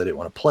easy, so they didn't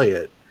want to play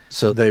it.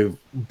 So they've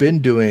been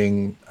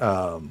doing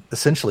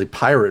essentially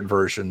pirate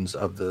versions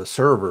of the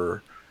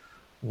server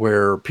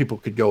where people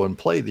could go and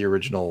play the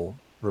original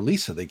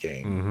release of the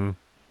game.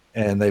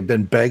 And they've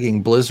been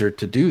begging Blizzard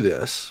to do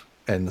this.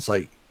 And it's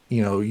like,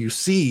 you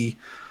see,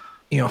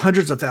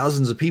 hundreds of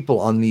thousands of people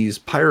on these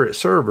pirate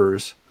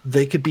servers.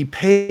 They could be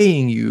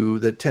paying you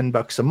the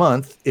 $10 a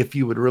month if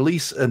you would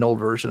release an old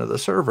version of the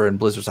server. And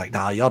Blizzard's like,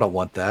 nah, y'all don't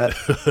want that.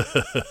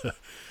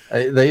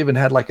 They even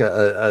had like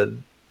a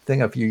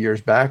thing a few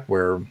years back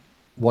where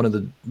one of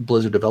the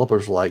Blizzard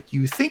developers was like,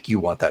 you think you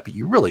want that, but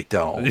you really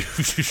don't.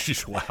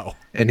 Wow.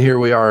 And here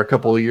we are a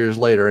couple of years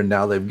later, and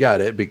now they've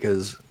got it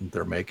because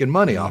they're making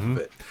money off of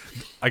it.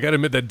 I got to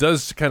admit, that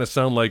does kind of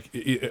sound like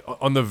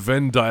on the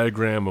Venn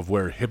diagram of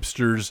where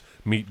hipsters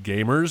meet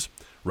gamers.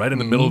 Right in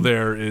the middle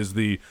there is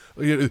the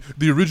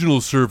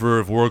original server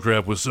of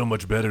Warcraft was so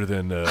much better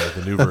than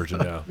the new version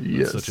now.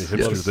 Yes, It's such a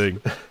hipster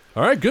thing.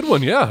 All right, good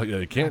one. Yeah,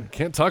 you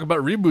can't talk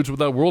about reboots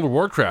without World of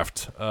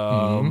Warcraft.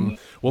 Well,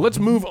 let's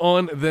move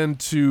on then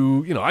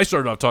to, I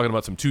started off talking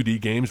about some 2D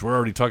games. We're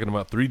already talking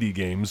about 3D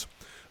games.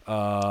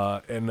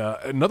 And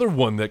another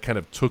one that kind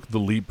of took the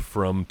leap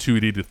from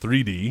 2D to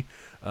 3D,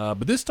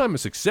 but this time a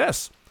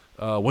success.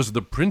 Was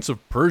the Prince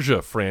of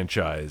Persia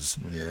franchise.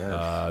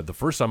 Yes. The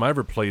first time I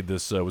ever played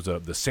this was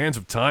the Sands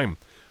of Time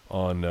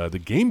on the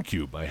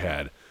GameCube I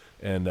had.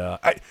 And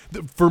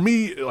for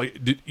me,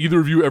 like, did either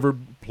of you ever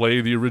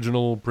play the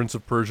original Prince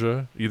of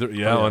Persia?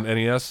 On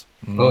NES?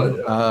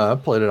 I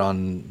played it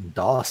on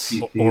DOS.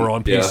 Or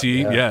on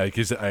PC? Yeah,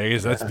 because I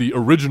guess that's the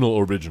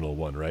original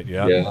one, right?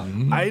 Yeah.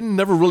 I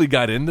never really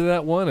got into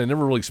that one. It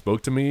never really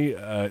spoke to me.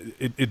 I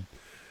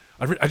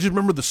just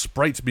remember the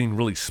sprites being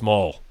really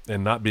small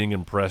and not being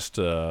impressed.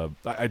 I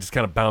just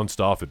kind of bounced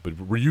off it. But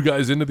were you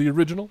guys into the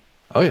original?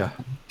 Oh, yeah.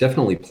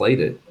 Definitely played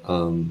it.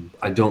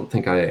 I don't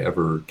think I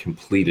ever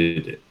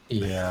completed it.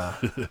 Yeah.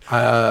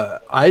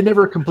 I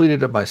never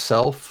completed it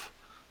myself,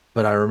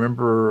 but I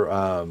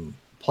remember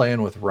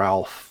playing with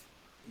Ralph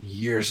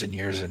years and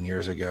years and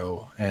years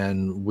ago,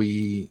 and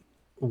we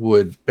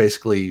would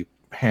basically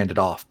hand it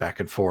off back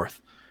and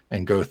forth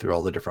and go through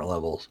all the different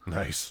levels.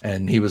 Nice.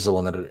 And he was the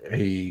one that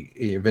he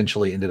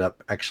eventually ended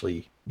up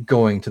actually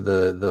going to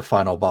the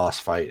final boss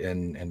fight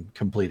and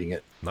completing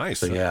it. Nice.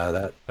 So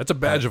yeah, that's a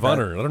badge of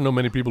honor. I don't know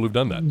many people who've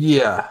done that.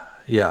 Yeah.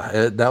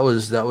 Yeah, that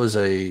was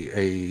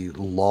a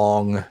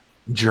long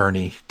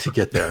journey to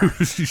get there.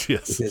 Yes.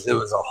 Because it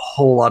was a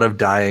whole lot of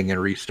dying and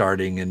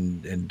restarting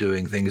and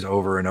doing things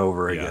over and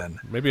over again.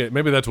 Maybe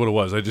that's what it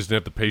was. I just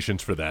didn't have the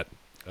patience for that.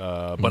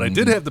 But I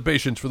did have the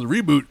patience for the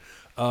reboot.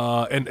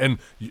 And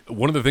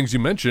one of the things you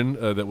mentioned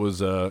that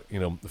was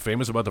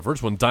famous about the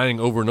first one, dying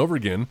over and over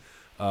again,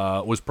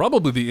 was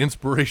probably the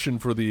inspiration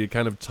for the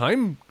kind of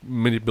time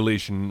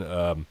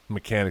manipulation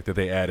mechanic that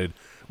they added,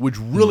 which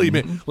really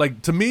made,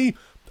 like, to me,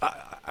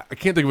 I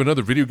can't think of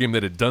another video game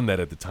that had done that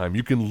at the time.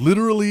 You can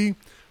literally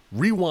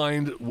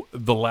rewind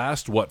the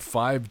last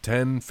 5,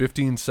 10,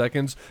 15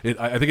 seconds.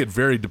 I think it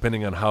varied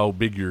depending on how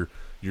big your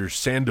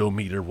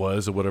sandometer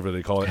was, or whatever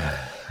they call it.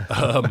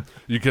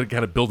 You could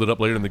kind of build it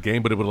up later in the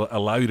game, but it would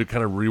allow you to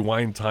kind of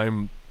rewind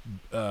time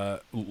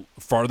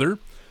farther.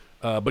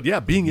 But yeah,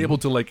 being able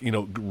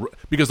to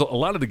because a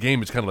lot of the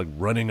game is kind of like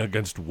running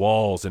against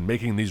walls and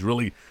making these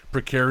really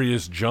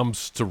precarious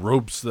jumps to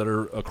ropes that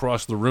are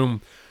across the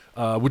room,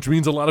 which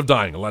means a lot of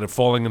dying, a lot of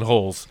falling in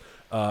holes.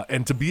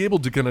 And to be able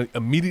to kind of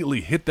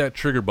immediately hit that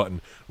trigger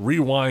button,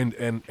 rewind,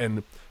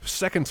 and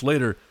seconds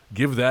later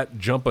give that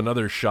jump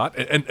another shot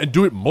and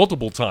do it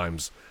multiple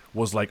times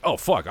was like, oh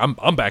fuck,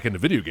 I'm back into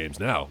video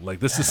games now. Like,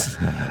 this is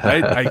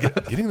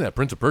getting that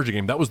Prince of Persia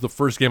game. That was the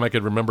first game I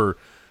could remember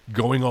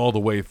going all the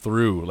way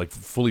through, like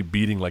fully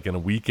beating, like in a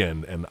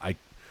weekend. And I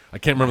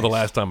can't remember the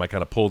last time I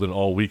kind of pulled an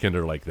all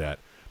weekender like that.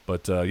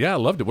 But yeah, I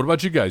loved it. What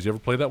about you guys? You ever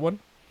play that one?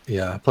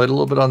 Yeah, I played a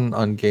little bit on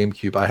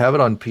GameCube. I have it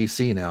on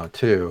PC now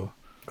too.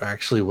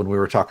 Actually, when we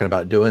were talking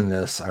about doing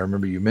this, I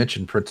remember you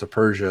mentioned Prince of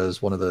Persia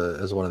as one of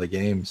the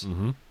games,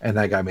 and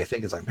that got me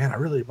thinking. It's like, man, I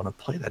really want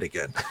to play that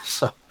again.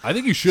 So I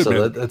think you should. So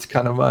man. That's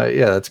kind of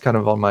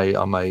on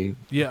my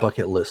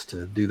bucket list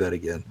to do that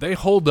again. They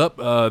hold up.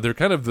 They're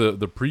kind of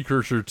the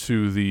precursor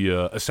to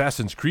the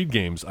Assassin's Creed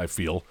games, I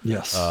feel.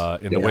 Yes.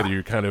 In the way that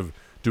you're kind of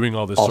doing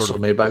all this also sort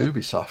of made by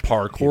Ubisoft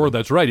parkour.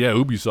 That's right. Yeah,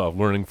 Ubisoft,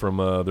 learning from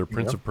their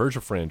Prince of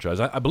Persia franchise.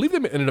 I believe they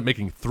ended up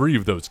making 3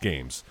 of those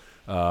games.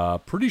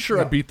 Pretty sure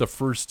I beat the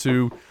first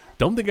 2.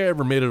 Don't think I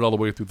ever made it all the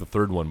way through the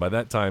 3rd one. By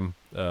that time,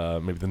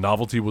 maybe the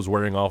novelty was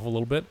wearing off a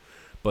little bit.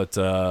 But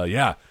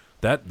yeah,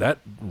 that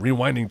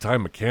rewinding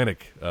time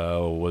mechanic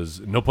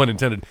was, no pun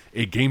intended,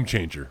 a game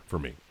changer for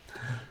me.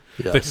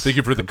 Yes, thank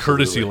you for the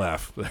courtesy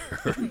laugh.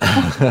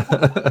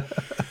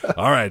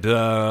 All right,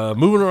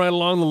 moving right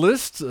along the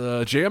list.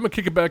 Jay, I'm gonna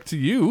kick it back to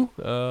you.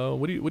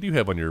 What do you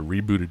have on your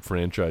rebooted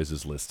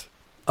franchises list?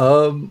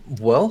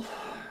 Well,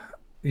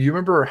 you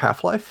remember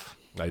Half-Life?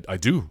 I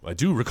do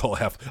recall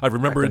I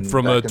remember it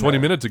from 20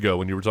 minutes ago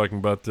when you were talking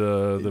about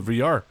the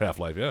VR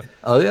Half-Life. Yeah.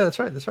 Oh yeah, that's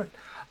right.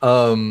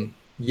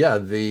 Yeah,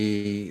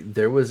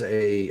 there was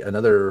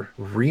another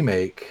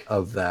remake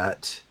of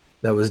that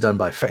was done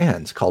by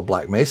fans called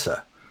Black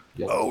Mesa.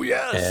 Yep. Oh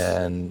yes.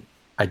 And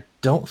I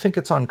don't think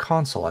it's on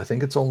console. I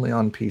think it's only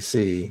on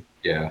PC.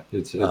 Yeah,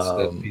 it's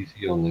PC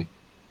only.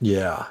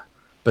 Yeah.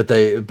 But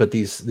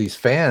these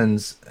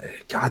fans,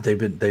 God,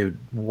 they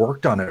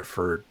worked on it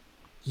for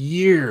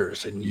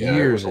years and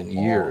years and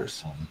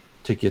years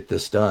to get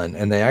this done,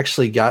 and they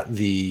actually got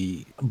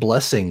the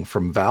blessing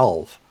from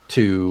Valve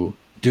to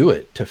do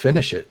it, to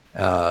finish it.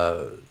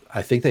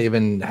 I think they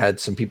even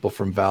had some people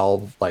from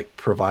Valve like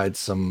provide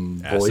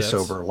some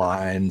voiceover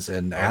lines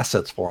and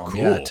assets for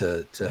them,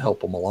 to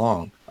help them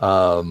along.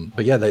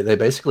 But yeah, they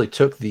basically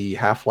took the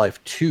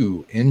Half-Life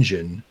 2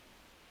 engine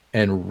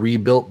and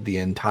rebuilt the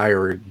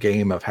entire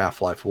game of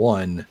Half-Life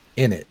 1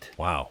 in it.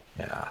 Wow.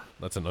 Yeah,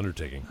 that's an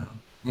undertaking.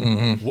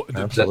 Mm-hmm.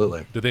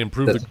 Absolutely. Did they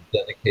improve That's a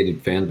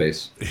dedicated fan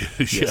base?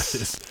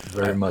 Yes,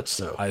 very much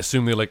so. I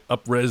assume they like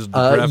up-res the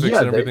graphics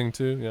and everything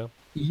too.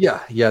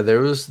 Yeah. There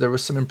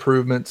was some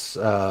improvements,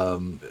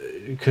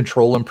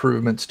 control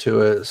improvements to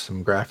it,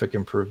 some graphic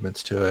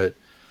improvements to it,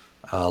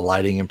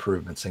 lighting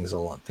improvements, things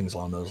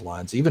along those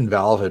lines. Even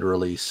Valve had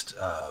released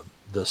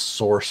the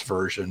source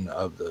version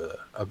of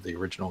the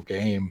original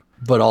game,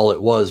 but all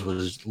it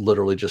was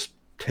literally just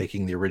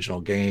taking the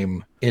original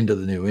game into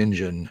the new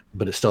engine,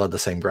 but it still had the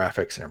same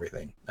graphics and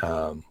everything.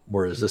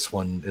 Whereas this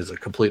one is a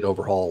complete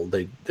overhaul.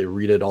 They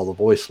redid all the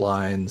voice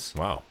lines.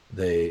 Wow.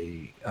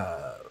 They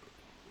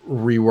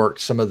reworked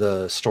some of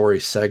the story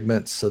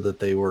segments so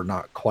that they were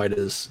not quite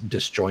as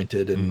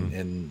disjointed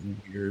and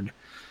weird.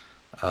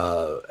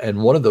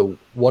 And one of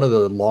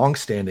the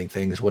long-standing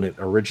things when it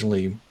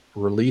originally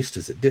released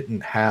is it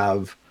didn't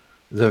have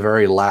the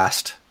very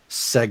last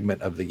segment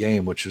of the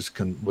game, which is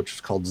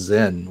called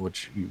Zen,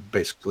 which you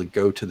basically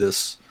go to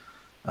this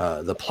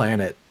the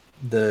planet.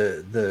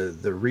 The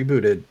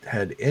rebooted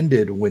had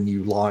ended when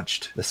you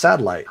launched the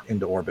satellite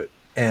into orbit,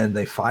 and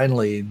they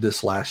finally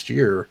this last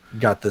year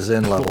got the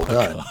Zen level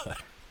done. God.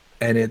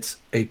 And it's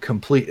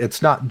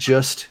not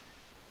just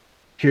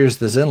here's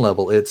the Zen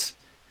level, it's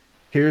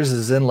here's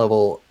the Zen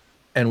level,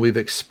 and we've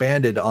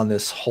expanded on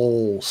this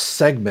whole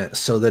segment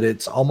so that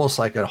it's almost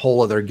like a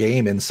whole other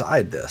game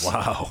inside this.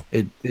 Wow.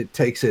 It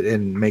takes it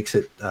and makes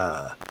it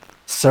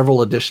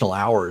several additional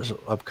hours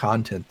of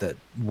content that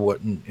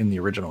wasn't in the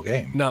original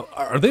game. Now,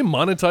 are they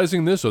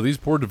monetizing this? Are these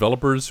poor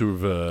developers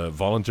who've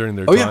volunteering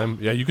their yeah. time?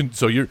 Yeah, you can.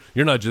 So you're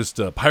not just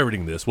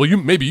pirating this. Well,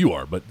 maybe you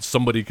are, but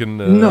somebody can.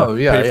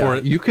 Pay for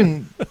it. You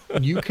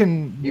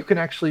can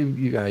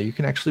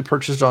actually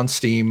purchase it on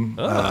Steam.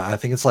 I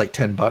think it's like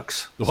 $10,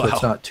 so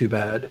it's not too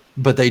bad.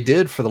 But they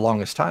did, for the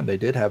longest time, they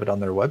did have it on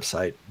their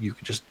website. You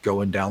could just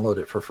go and download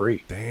it for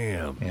free.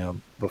 Damn. You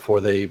know,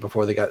 before they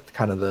got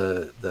kind of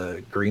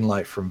the green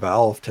light from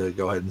Valve to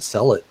go ahead and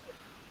sell it,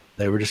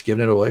 they were just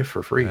giving it away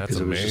for free because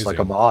it was just like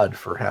a mod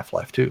for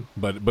Half-Life 2.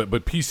 But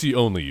PC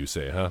only, you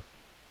say, huh?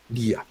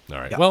 Yeah. All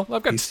right. Yeah. Well,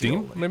 I've got PC Steam.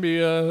 only.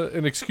 Maybe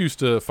an excuse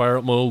to fire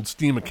up my old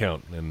Steam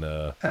account and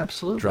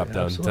Absolutely drop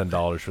down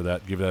 $10 for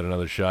that. Give that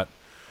another shot.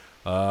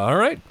 All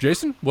right,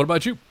 Jason. What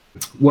about you?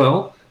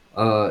 Well,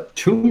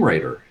 Tomb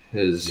Raider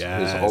is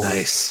always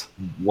nice.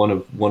 one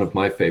of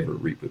my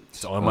favorite reboots.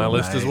 It's on my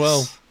list as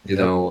well. You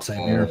know,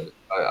 same here.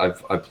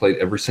 I've played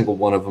every single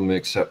one of them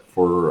except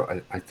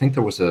for I think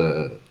there was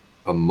a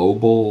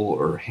mobile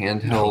or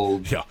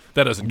handheld. Yeah,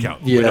 that doesn't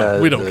count. Yeah,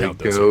 we don't count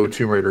those.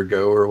 Tomb Raider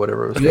Go or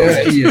whatever it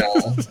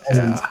was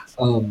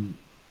called.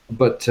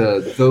 But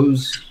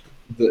those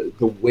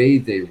the way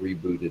they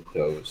rebooted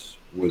those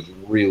was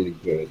really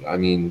good. I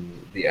mean,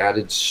 the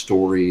added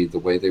story, the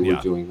way they were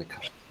doing the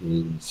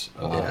cutscenes,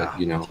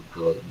 you know,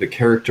 the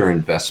character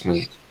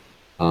investment.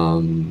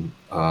 And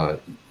I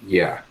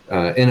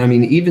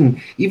mean,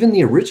 even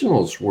the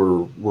originals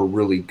were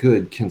really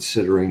good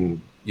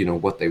considering, you know,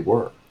 what they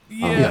were.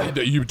 Yeah,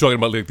 you were talking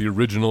about like the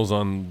originals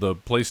on the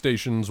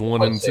PlayStations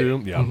 1 and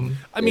 2. Yeah, mm-hmm.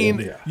 I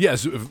mean,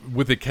 yes,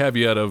 with the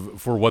caveat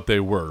of for what they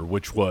were,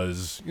 which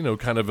was, you know,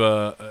 kind of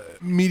a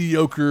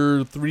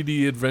mediocre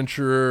 3D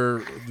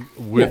adventure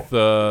with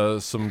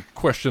some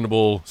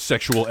questionable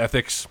sexual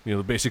ethics. You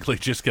know, basically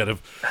just kind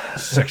of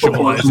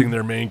sexualizing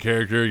their main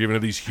character, giving her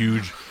these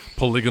huge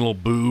polygonal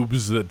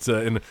boobs that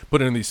and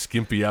put her in these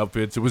skimpy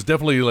outfits. It was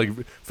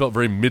definitely felt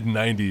very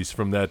mid-90s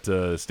from that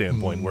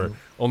standpoint, where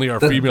only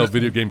our female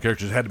video game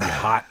characters had to be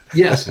hot.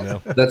 Yes, you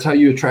know? That's how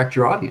you attract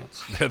your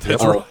audience.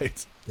 That's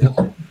right.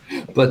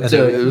 But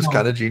it was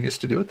kind of genius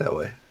to do it that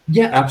way.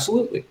 Yeah,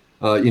 absolutely.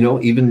 You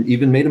know,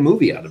 even made a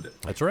movie out of it.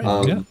 That's right.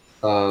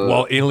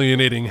 While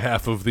alienating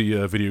half of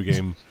the video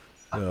game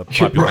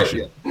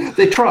population. Right,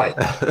 They tried.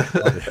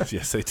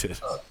 Yes, they did.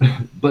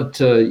 But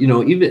you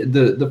know, even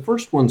the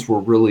first ones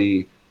were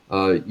really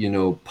you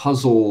know,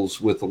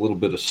 puzzles with a little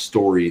bit of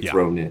story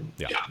thrown in.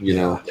 You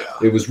know,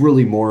 it was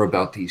really more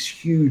about these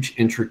huge,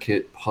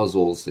 intricate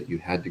puzzles that you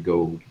had to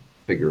go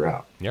figure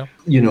out. Yeah.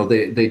 You know,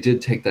 they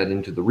did take that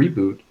into the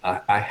reboot.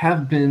 I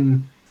have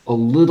been a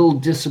little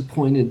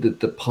disappointed that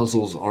the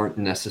puzzles aren't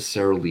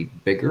necessarily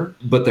bigger,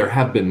 but there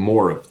have been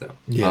more of them.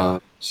 Yeah.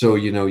 So,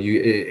 you know,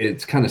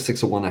 it's kind of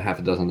 6 of one, a half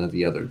a dozen of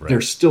the other. Right. They're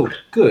still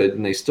good,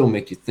 and they still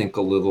make you think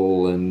a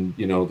little, and,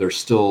 you know,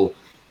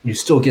 you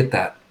still get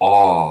that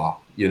awe,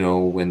 you know,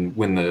 when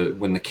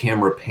the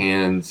camera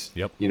pans,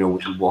 you know,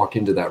 when you walk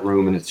into that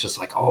room and it's just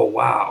like, oh,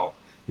 wow,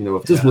 you know,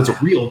 if this was a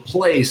real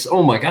place,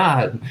 oh my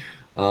God.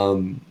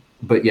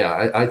 But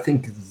yeah, I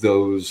think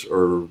those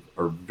are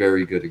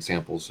very good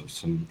examples of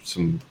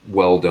some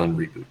well done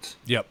reboots.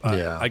 Yep,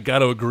 I got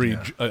to agree.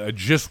 Yeah. I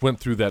just went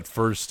through that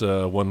first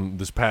one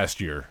this past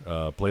year.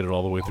 Played it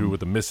all the way through with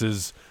the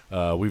misses.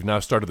 We've now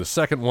started the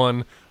second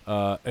one,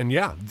 and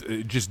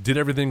it just did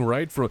everything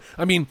right.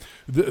 I mean,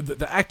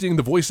 the acting,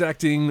 the voice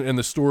acting, and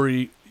the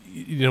story.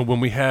 You know,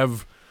 when we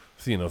have,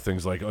 you know,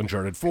 things like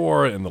Uncharted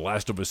 4 and The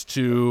Last of Us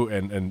 2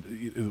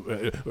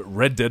 and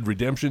Red Dead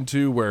Redemption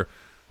 2, where,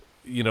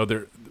 you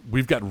know,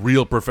 we've got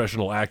real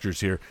professional actors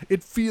here.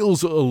 It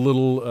feels a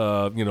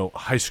little, you know,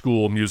 high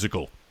school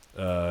musical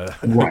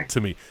to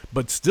me.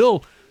 But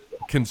still,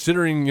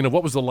 considering, you know,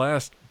 what was the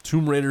last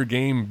Tomb Raider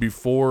game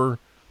before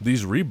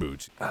these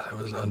reboots? It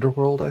was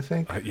Underworld, I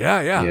think. I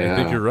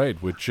think you're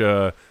right. Which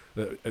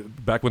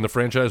back when the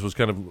franchise was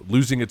kind of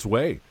losing its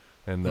way.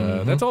 And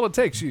that's all it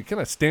takes. You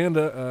kind of stand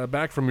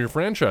back from your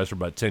franchise for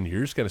about 10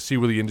 years, kind of see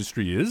where the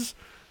industry is,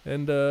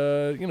 and,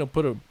 you know,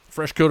 put a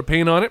fresh coat of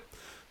paint on it.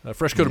 A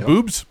fresh coat of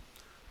boobs,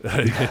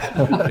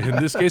 in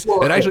this case.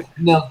 Well, and actually,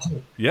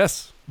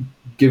 yes,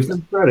 give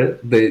them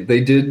credit.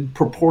 They did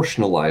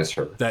proportionalize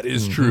her. That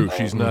is true.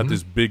 She's not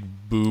this big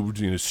boobed,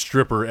 you know,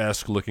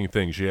 stripper-esque looking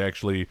thing. She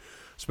actually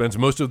spends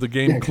most of the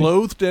game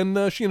clothed,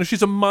 and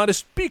she's a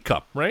modest B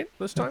cup, right?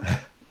 This time.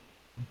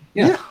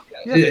 Yeah.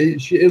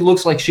 It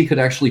looks like she could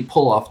actually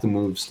pull off the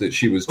moves that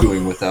she was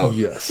doing without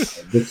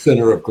the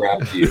center of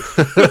gravity.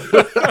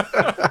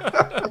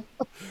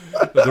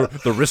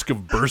 The risk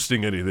of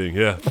bursting anything,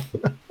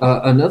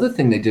 Another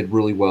thing they did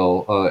really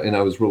well, and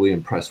I was really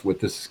impressed with,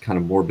 this is kind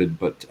of morbid,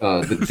 but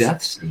the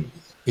death scenes.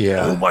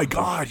 Yeah. Oh my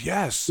God,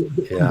 yes.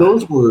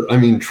 Those were, I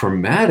mean,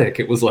 traumatic.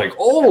 It was like,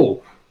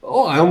 oh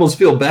oh, I almost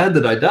feel bad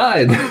that I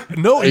died.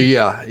 No,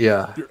 Yeah.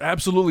 you're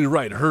absolutely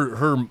right.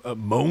 Her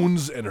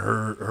moans and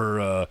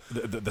her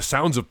the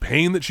sounds of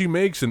pain that she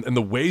makes and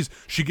the ways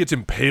she gets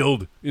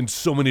impaled in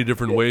so many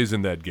different ways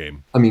in that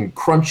game. I mean,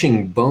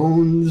 crunching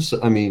bones.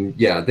 I mean,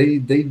 yeah, they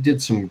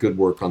did some good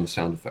work on the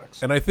sound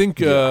effects. And I think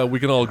we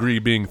can all agree,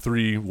 being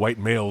three white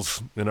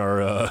males in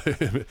our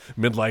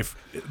midlife,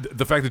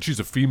 the fact that she's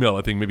a female,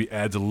 I think maybe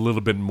adds a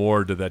little bit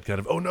more to that kind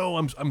of, oh no,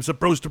 I'm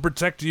supposed to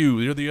protect you.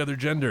 You're the other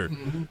gender,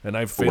 and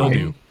I've failed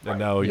you, and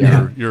now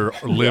your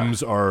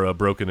limbs are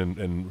broken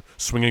and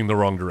swinging the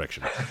wrong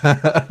direction.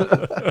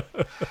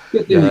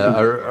 Yeah,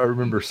 I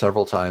remember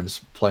several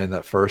times playing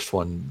that first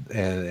one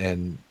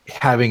and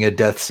having a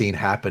death scene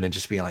happen and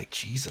just being like,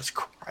 Jesus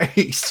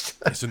Christ.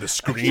 Yes, and the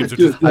screams are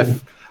just...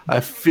 I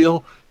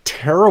feel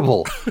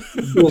terrible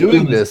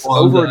doing this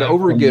over and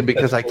over again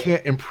because I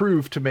can't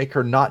improve to make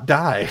her not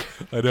die.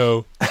 I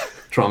know.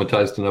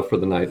 Traumatized enough for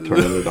the night,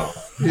 turning it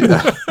off.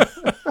 Yeah.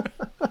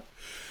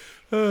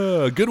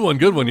 Good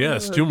one.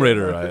 Yes, Tomb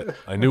Raider.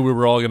 I knew we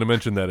were all going to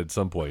mention that at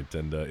some point,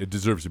 and it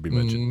deserves to be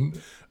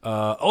mentioned.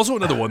 Also,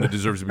 another one that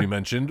deserves to be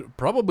mentioned,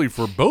 probably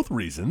for both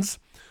reasons,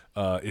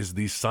 is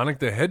the Sonic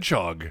the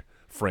Hedgehog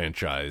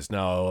franchise.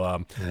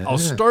 Now, I'll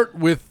start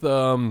with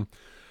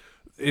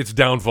its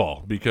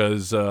downfall,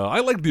 because I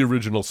liked the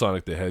original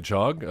Sonic the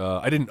Hedgehog.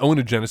 I didn't own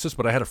a Genesis,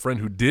 but I had a friend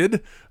who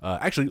did.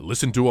 Actually,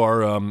 listen to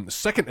our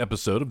second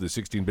episode of the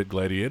 16-Bit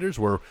Gladiators,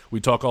 where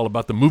we talk all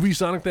about the movie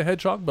Sonic the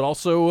Hedgehog, but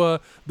also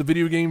the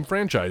video game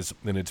franchise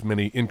in its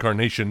many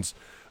incarnations,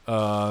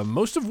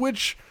 most of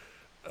which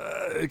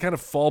kind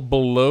of fall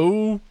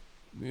below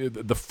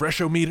the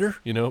Freshometer,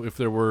 if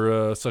there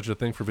were such a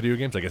thing for video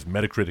games. I guess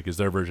Metacritic is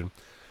their version.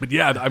 But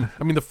yeah,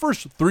 I mean, the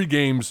first three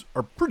games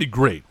are pretty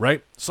great,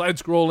 right?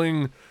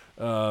 Side-scrolling,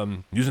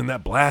 using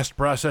that blast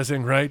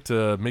processing, right,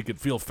 to make it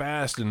feel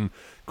fast, and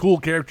cool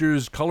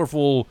characters,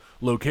 colorful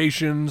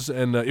locations,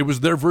 and it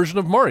was their version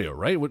of Mario,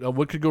 right?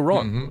 What could go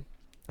wrong? Mm-hmm.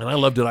 And I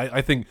loved it.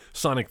 I think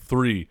Sonic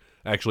 3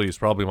 actually is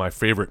probably my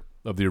favorite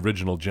of the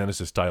original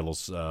Genesis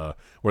titles,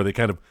 where they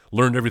kind of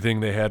learned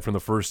everything they had from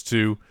the first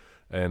two,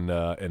 and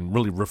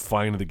really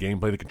refined the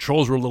gameplay. The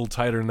controls were a little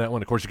tighter in that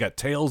one. Of course, you got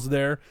Tails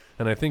there,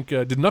 and I think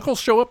did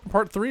Knuckles show up in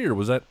Part 3, or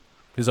was that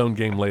his own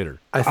game later?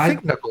 I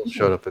think Knuckles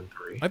showed up in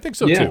 3. I think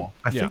so too.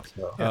 I think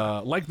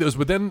so. Like those,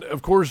 but then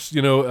of course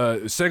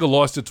Sega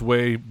lost its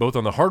way both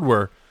on the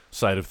hardware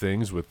side of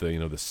things with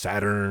the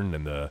Saturn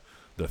and the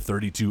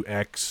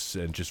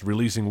 32X, and just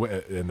releasing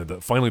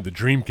and finally the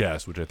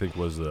Dreamcast, which I think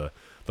was the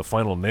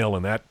final nail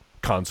in that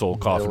console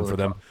coffin for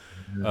them.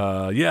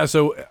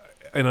 So.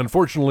 And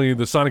unfortunately,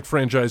 the Sonic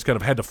franchise kind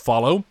of had to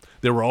follow.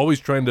 They were always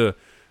trying to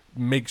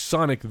make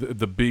Sonic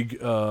the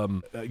big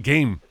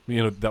game,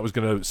 that was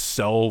going to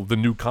sell the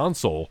new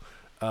console.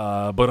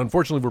 But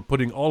unfortunately, we're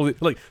putting all of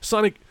it...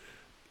 Sonic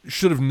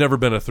should have never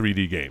been a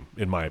 3D game,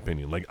 in my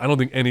opinion. I don't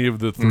think any of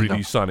the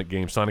 3D Sonic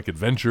games, Sonic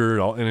Adventure,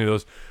 any of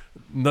those,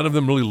 none of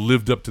them really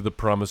lived up to the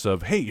promise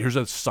of, hey, here's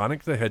a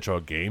Sonic the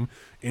Hedgehog game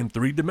in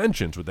 3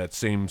 dimensions with that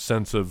same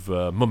sense of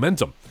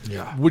momentum.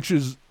 Yeah. Which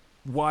is...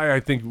 why I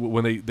think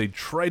when they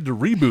tried to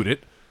reboot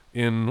it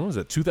in,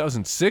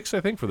 2006, I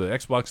think, for the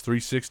Xbox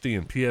 360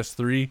 and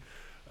PS3,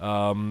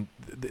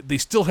 they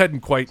still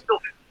hadn't quite...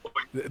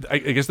 I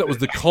guess that was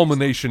the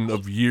culmination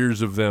of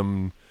years of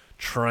them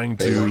trying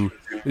to...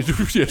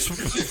 yes,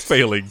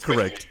 failing,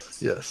 correct.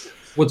 Yes.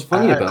 What's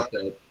funny about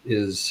that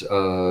is,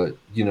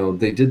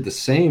 they did the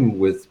same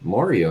with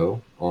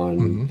Mario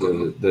on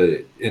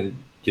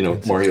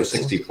Mario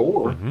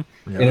 64, and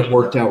it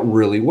worked out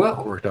really well.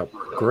 It worked out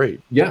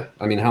great. Yeah,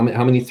 I mean, how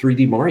many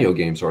 3D Mario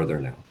games are there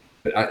now?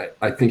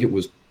 I think it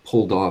was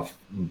pulled off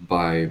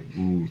by,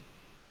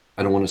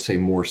 I don't want to say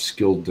more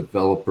skilled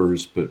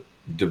developers, but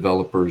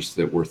developers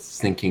that were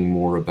thinking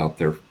more about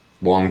their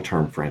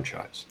long-term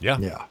franchise.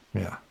 Yeah.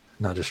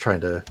 Not just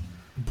trying to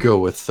go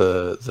with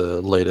the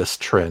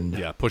latest trend.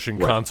 Yeah, pushing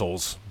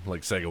consoles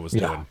like Sega was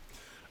doing.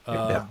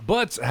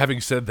 But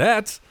having said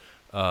that,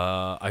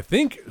 I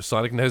think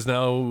Sonic has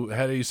now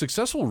had a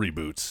successful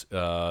reboot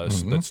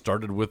that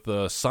started with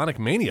Sonic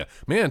Mania.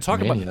 Man,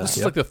 about this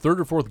is like the third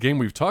or fourth game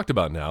we've talked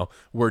about now,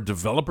 where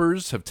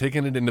developers have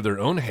taken it into their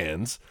own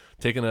hands,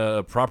 taken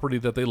a property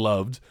that they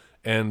loved,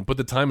 and put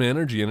the time and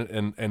energy in it,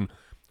 and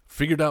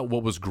figured out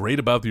what was great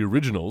about the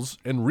originals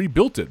and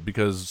rebuilt it.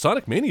 Because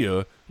Sonic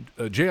Mania,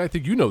 Jay, I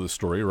think you know the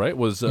story, right?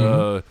 Was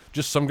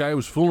just some guy who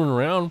was fooling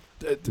around.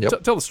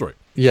 Tell the story.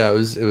 Yeah, it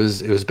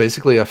was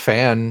basically a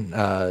fan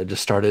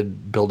just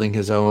started building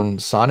his own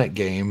Sonic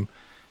game,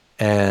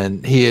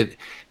 and he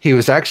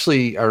was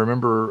actually, I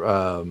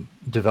remember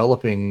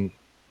developing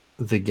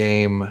the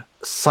game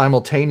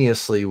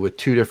simultaneously with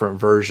 2 different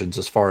versions,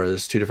 as far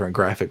as 2 different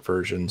graphic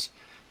versions,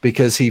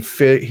 because he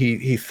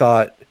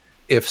thought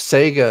if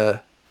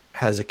Sega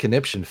has a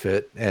conniption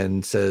fit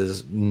and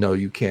says, no,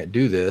 you can't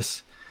do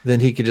this, then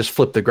he could just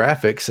flip the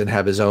graphics and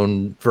have his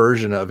own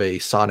version of a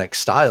Sonic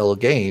style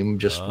game,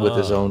 just with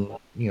his own,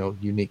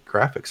 unique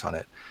graphics on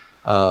it.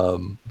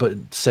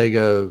 But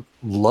Sega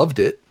loved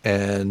it,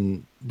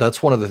 and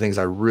that's one of the things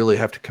I really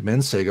have to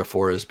commend Sega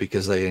for, is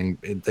because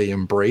they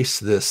embrace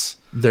this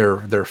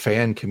their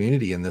fan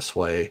community in this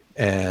way.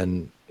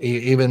 And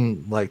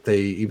even like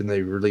they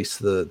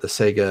released the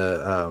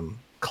Sega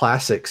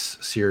Classics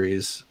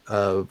series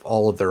of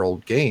all of their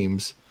old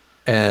games,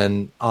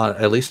 and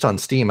at least on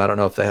Steam, I don't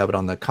know if they have it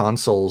on the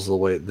consoles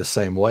the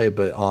same way,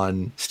 but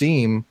on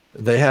Steam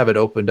they have it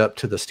opened up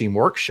to the Steam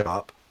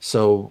Workshop,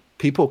 so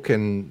people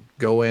can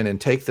go in and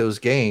take those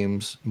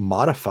games,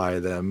 modify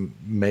them,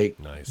 make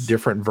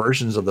different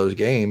versions of those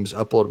games,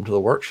 upload them to the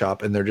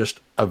workshop, and they're just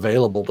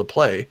available to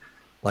play,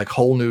 like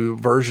whole new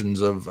versions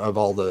of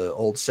all the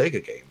old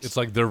Sega games. It's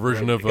like their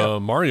version of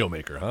Mario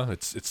Maker, huh?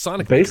 It's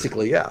Sonic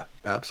basically Maker.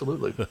 Yeah,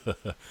 absolutely.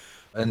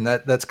 And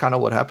that's kind of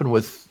what happened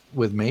with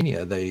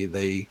Mania.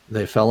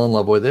 They fell in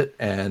love with it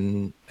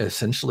and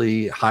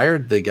essentially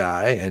hired the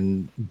guy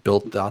and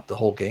built out the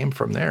whole game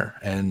from there,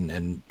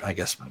 and I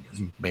guess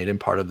made him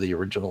part of the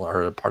original,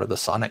 or part of the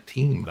Sonic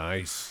team.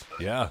 Nice.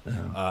 Yeah.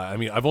 I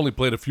mean, I've only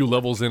played a few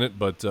levels in it,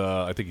 but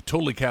I think he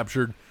totally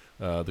captured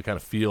the kind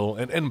of feel,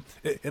 and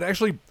it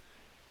actually,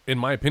 in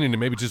my opinion, and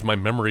maybe just my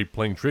memory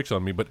playing tricks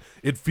on me, but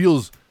it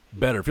feels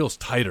better. It feels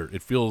tighter.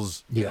 It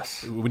feels,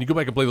 yes. When you go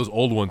back and play those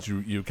old ones,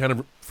 you kind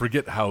of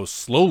forget how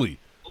slowly,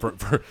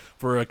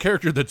 for a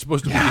character that's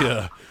supposed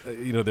to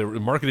be, they're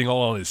marketing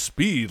all on his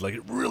speed. Like,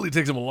 it really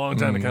takes him a long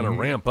time to kind of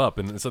ramp up,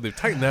 and so they've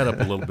tightened that up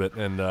a little bit.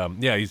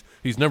 And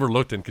he's never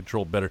looked and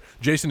controlled better.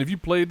 Jason, have you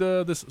played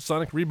this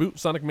Sonic reboot,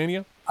 Sonic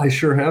Mania? I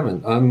sure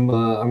haven't. I'm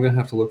gonna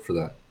have to look for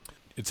that.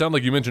 It sounded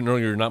like you mentioned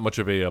earlier you're not much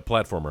of a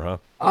platformer,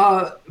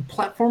 huh?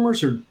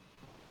 Platformers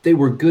they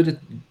were good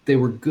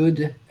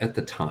at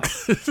the time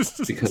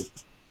because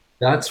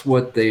that's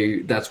what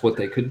they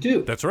could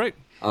do. That's right.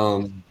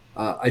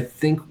 I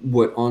think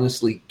what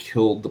honestly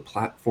killed the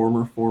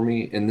platformer for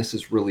me, and this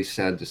is really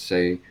sad to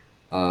say,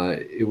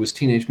 it was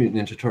Teenage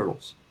Mutant Ninja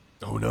Turtles.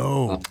 Oh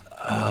no,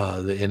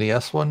 the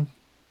NES one.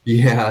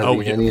 Yeah,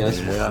 NES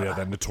one. Yeah,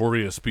 that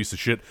notorious piece of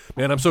shit.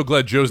 Man, I'm so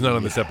glad Joe's not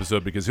on this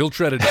episode, because he'll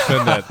try to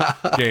defend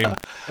that game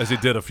as he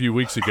did a few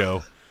weeks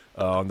ago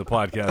on the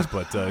podcast,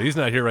 but he's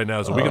not here right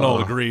now, so we can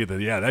all agree that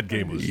that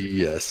game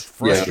was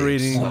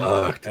frustrating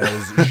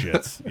as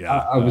shit. Yeah,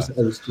 I was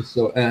just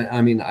so.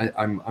 I mean,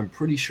 I'm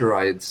pretty sure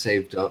I had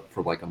saved up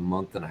for like a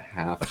month and a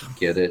half to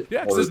get it.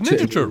 Yeah, it's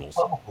Ninja Turtles.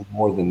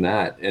 More than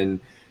that, and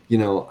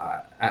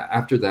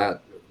after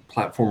that,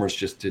 platformers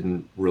just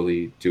didn't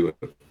really do it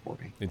for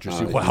me.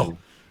 Interesting. Wow.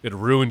 It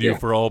ruined you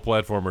for all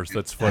platformers.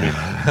 That's funny.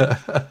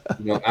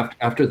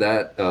 After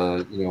that,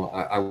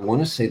 I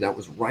want to say that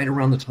was right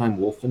around the time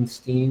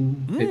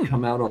Wolfenstein had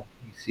come out on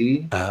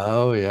PC.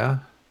 Oh yeah.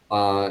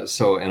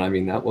 And I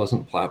mean, that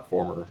wasn't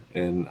platformer,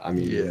 and I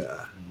mean,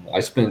 I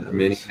spent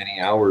many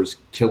hours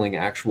killing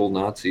actual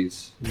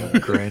Nazis.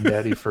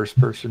 Granddaddy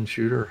first-person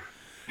shooter.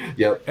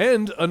 Yep.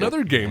 And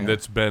another game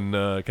that's been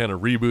kind of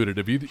rebooted.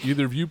 Have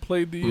either of you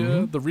played the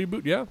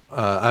reboot? Yeah.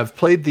 I've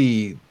played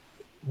the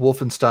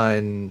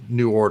Wolfenstein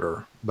New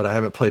Order, but I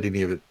haven't played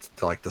any of it,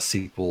 like the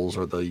sequels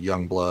or the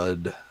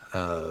Youngblood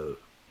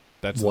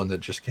that's one that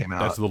just came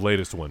out. That's the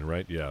latest one,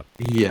 right? Yeah.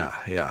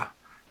 Yeah.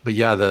 But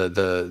yeah,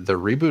 the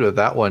reboot of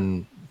that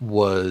one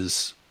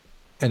was,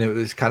 and it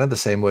was kind of the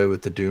same way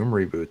with the Doom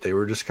reboot. They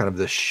were just kind of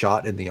this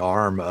shot in the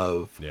arm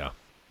of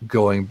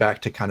going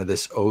back to kind of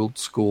this old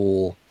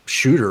school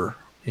shooter,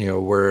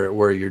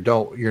 where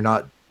you're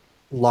not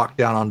locked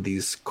down on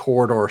these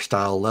corridor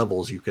style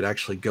levels. You could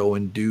actually go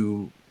and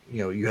do,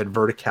 you had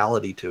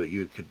verticality to it.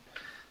 You could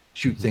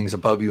shoot things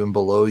above you and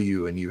below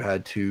you, and you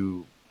had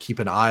to keep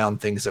an eye on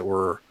things that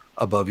were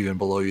above you and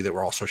below you that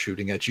were also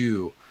shooting at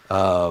you.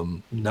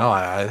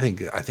 I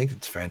think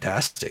it's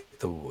fantastic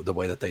the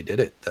way that they did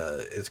it.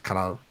 It's kind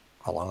of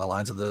along the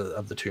lines of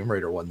the Tomb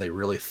Raider one. They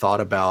really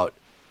thought about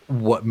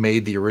what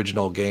made the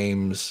original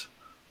games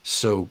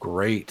so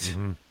great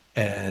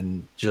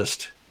and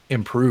just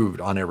improved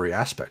on every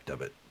aspect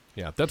of it.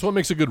 Yeah, that's what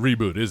makes a good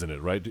reboot, isn't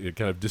it? Right, it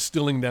kind of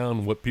distilling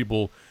down what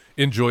people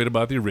enjoyed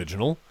about the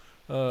original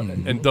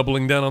and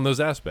doubling down on those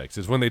aspects.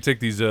 Is when they take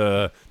these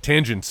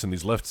tangents and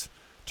these left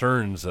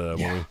turns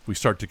when we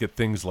start to get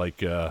things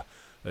like a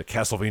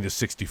Castlevania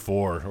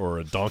 64 or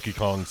a Donkey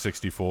Kong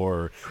 64,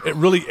 or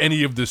really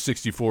any of the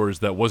 64s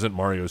that wasn't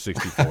Mario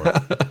 64.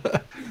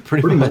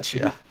 Pretty much,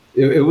 yeah.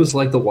 It was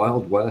like the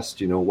Wild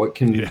West, what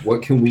can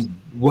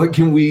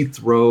we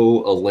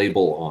throw a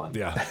label on?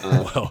 Yeah.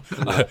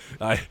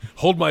 I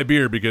hold my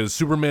beer because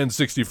Superman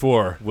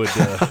 64 would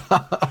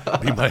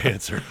be my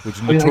answer,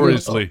 which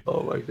notoriously.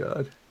 Oh my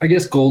God. I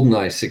guess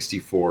GoldenEye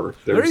 64.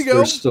 There you go.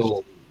 There's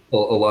still a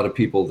lot of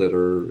people that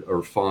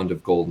are fond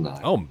of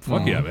GoldenEye. Oh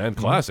fuck yeah, man!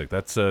 Classic.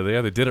 That's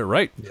they did it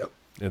right. Yep.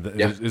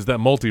 Is that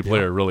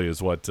multiplayer really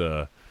is what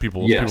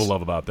people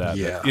love about that?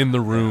 Yeah. That in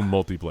the room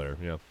multiplayer.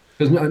 Yeah.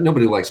 Because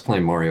nobody likes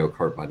playing Mario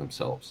Kart by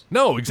themselves.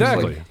 No,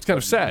 exactly. It's kind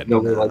of sad.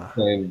 Nobody likes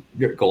playing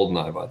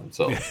GoldenEye by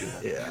themselves.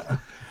 Yeah.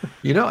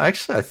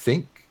 Actually, I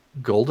think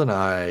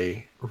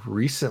GoldenEye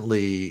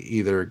recently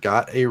either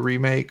got a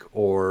remake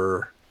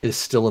or is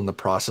still in the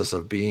process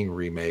of being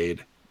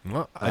remade.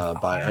 Well,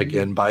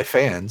 by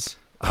fans.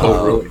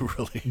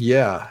 Really?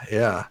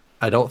 Yeah.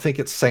 I don't think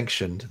it's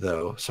sanctioned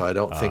though, so I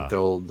don't think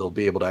they'll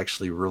be able to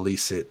actually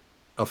release it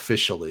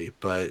officially.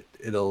 But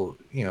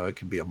it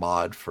could be a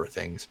mod for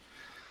things.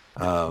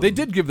 They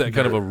did give that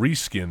kind of a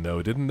reskin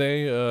though, didn't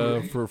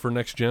they? For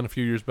next gen a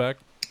few years back.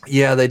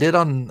 Yeah, they did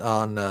on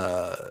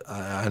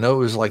I know it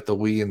was like the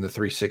Wii and the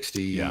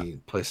 360,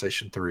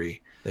 PlayStation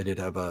 3. They did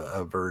have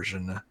a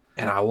version,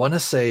 and I want to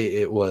say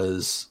it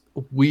was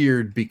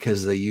weird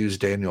because they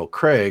used Daniel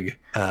Craig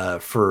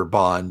for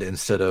Bond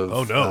instead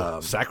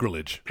of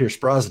sacrilege. Pierce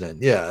Brosnan.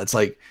 Yeah, it's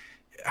like,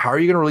 how are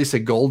you going to release a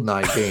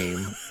GoldenEye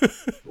game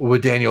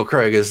with Daniel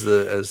Craig as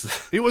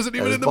he wasn't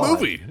even in the Bond?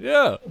 movie.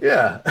 Yeah.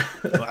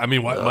 I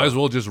mean, might as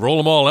well just roll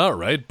them all out,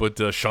 right? Put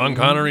Sean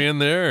Connery in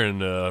there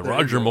and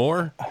Roger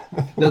Moore.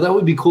 Now that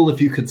would be cool if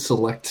you could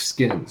select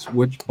skins.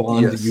 Which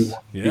Bond do you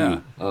want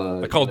to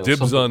be? I call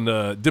dibs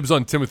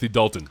on Timothy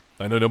Dalton.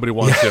 I know nobody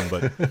wants him,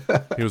 but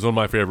he was one of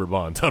my favorite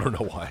Bonds. I don't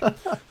know why.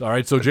 All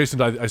right, so Jason,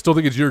 I still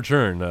think it's your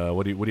turn.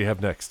 What do you have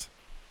next?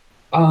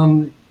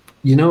 And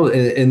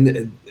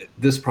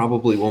this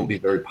probably won't be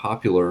very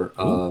popular.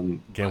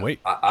 Can't wait.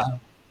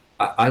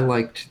 I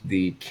liked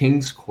the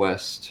King's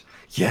Quest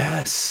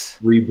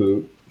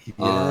reboot.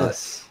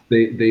 Yes.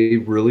 They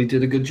really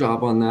did a good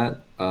job on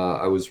that.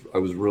 I was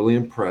really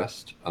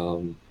impressed.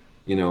 And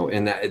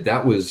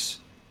that was,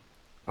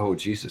 oh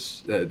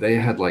Jesus, they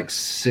had like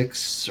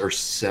 6 or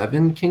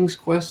 7 King's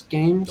Quest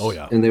games. Oh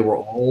yeah, and they were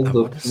all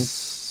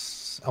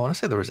I want to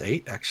say there was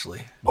 8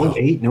 actually. Oh,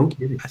 8? No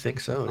kidding. I think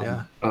so.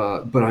 Yeah.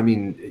 But I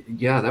mean,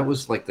 that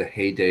was like the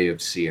heyday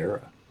of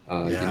Sierra.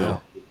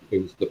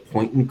 It was the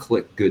point and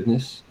click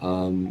goodness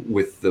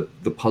with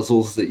the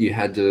puzzles that you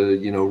had to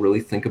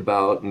really think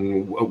about,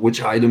 and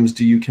which items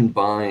do you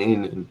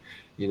combine, and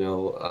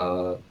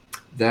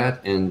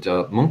that and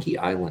Monkey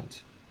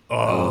Island.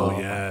 Oh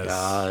yes.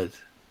 God.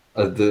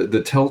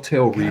 The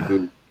Telltale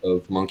reboot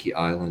of Monkey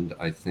Island,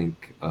 I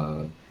think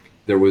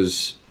there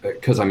was,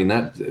 because I mean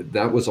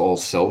that was all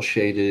cell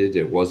shaded.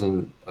 It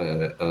wasn't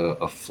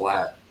a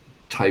flat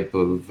type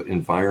of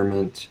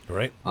environment,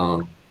 right?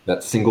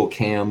 That single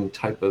cam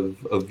type of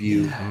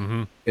view,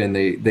 and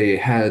they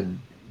had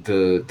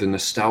the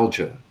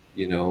nostalgia.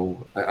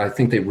 I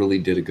think they really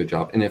did a good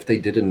job. And if they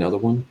did another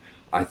one,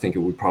 I think it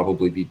would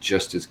probably be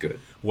just as good.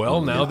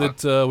 Well, now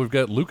that we've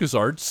got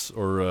LucasArts,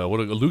 or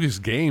Lucas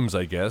Games,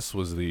 I guess,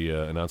 was the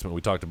announcement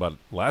we talked about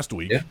last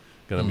week. Yeah.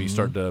 Going to be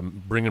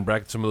starting bringing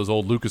back some of those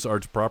old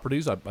LucasArts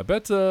properties. I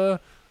bet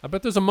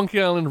there's a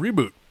Monkey Island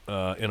reboot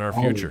in our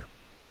future.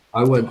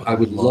 I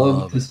would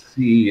love to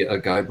see a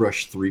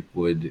Guybrush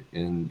Threepwood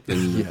in the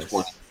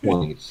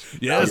 2020s.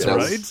 Yes,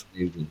 right.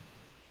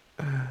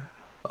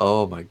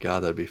 Oh my God,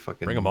 that'd be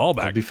fucking. Bring them all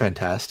back. That'd be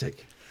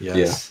fantastic. Yes.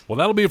 Yeah. Well,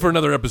 that'll be for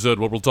another episode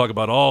where we'll talk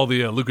about all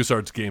the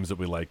LucasArts games that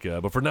we like.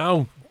 But for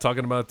now,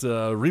 talking about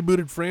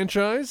rebooted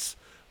franchise.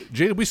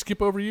 Jay, did we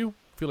skip over you?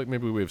 I feel like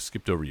maybe we have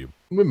skipped over you.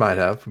 We might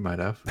have.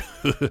 Let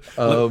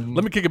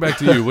me kick it back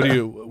to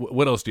you.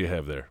 What else do you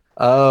have there?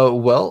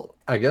 Well,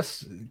 I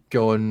guess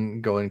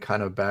going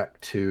kind of back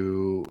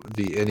to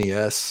the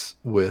NES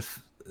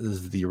with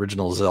the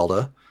original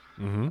Zelda,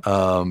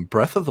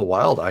 Breath of the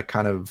Wild. I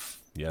kind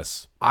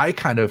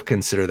of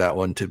consider that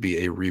one to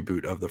be a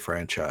reboot of the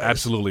franchise.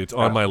 Absolutely, it's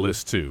on my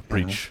list too.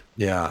 Preach.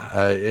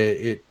 Yeah,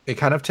 it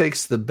kind of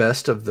takes the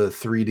best of the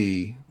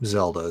 3D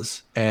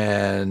Zeldas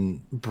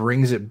and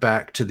brings it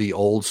back to the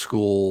old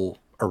school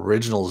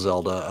original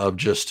Zelda of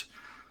just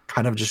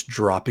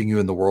dropping you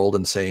in the world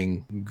and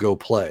saying, go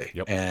play.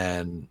 Yep.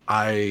 And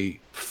I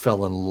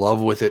fell in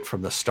love with it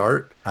from the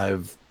start.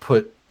 I've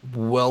put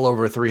well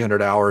over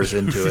 300 hours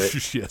into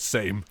it. Yeah,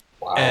 same.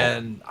 Wow.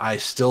 And I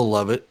still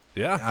love it.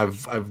 Yeah.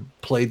 I've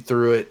played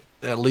through it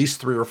at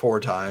least 3 or 4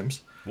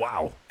 times.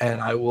 Wow.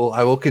 And I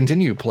will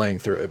continue playing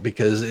through it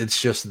because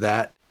it's just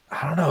that,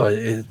 I don't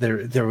know,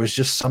 there was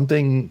just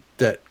something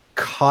that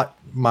caught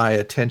my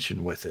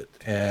attention with it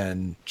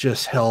and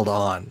just held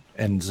on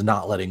and is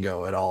not letting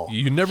go at all.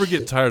 You never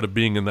get tired of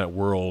being in that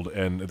world,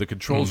 and the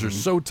controls are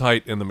so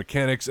tight, and the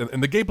mechanics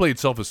and the gameplay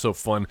itself is so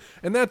fun.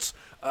 And that's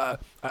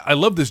I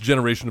love this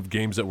generation of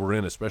games that we're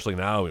in, especially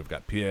now. We've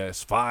got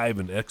PS5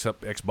 and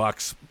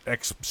Xbox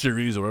X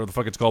series or whatever the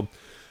fuck it's called,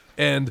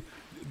 and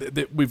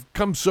we've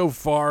come so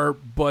far.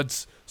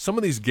 But some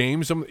of these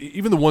games,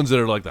 even the ones that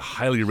are like the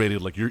highly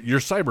rated, like your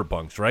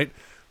Cyberpunks, right?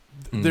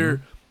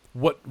 They're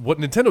what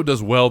Nintendo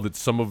does well that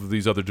some of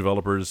these other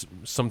developers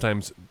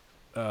sometimes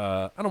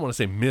I don't want to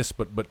say miss,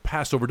 but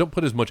pass over, don't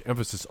put as much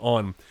emphasis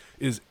on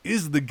is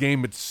the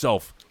game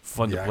itself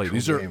fun to play.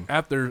 These are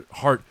at their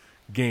heart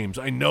games.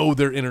 I know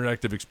they're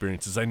interactive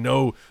experiences. I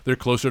know they're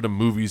closer to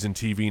movies and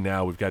TV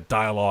now. We've got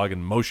dialogue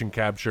and motion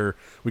capture.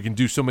 We can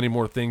do so many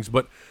more things.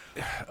 But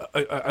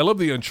I love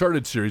the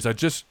Uncharted series. I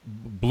just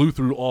blew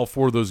through all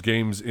 4 of those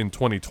games in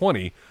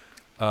 2020.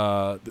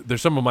 They're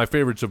some of my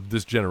favorites of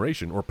this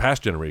generation, or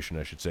past generation,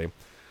 I should say.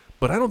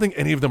 But I don't think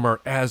any of them are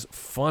as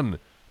fun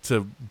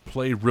to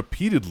play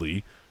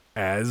repeatedly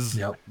as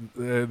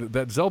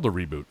that Zelda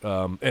reboot.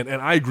 And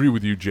I agree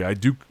with you, Jay. I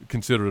do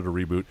consider it a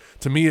reboot.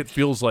 To me, it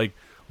feels like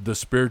the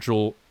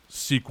spiritual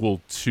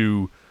sequel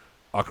to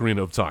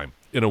Ocarina of Time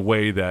in a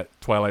way that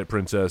Twilight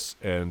Princess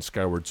and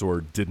Skyward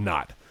Sword did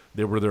not.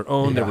 They were their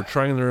own. They were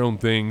trying their own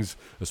things,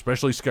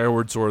 especially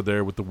Skyward Sword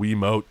there with the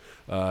Wiimote.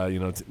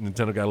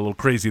 Nintendo got a little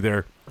crazy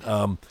there.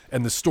 And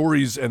the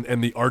stories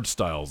and the art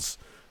styles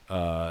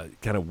kind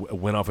of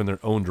went off in their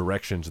own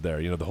directions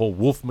there. The whole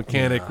wolf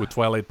mechanic with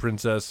Twilight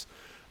Princess.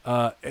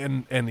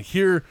 And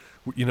here,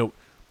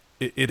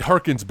 it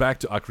harkens back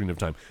to Ocarina of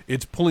Time.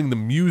 It's pulling the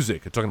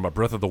music. I'm talking about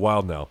Breath of the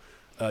Wild now,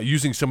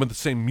 using some of the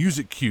same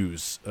music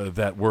cues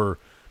that were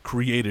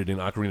created in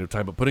Ocarina of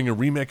Time, but putting a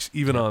remix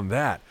even on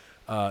that.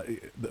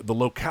 The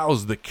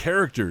locales, the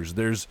characters,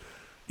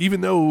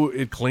 even though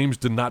it claims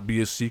to not be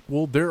a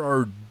sequel, there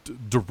are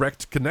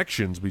direct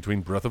connections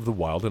between Breath of the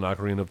Wild and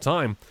Ocarina of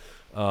Time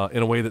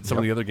in a way that some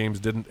of the other games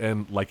didn't.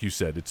 And like you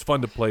said, it's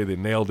fun to play. They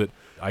nailed it.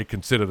 I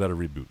consider that a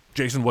reboot.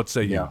 Jason, what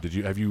say you?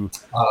 Have you?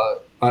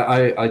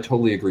 I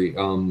totally agree.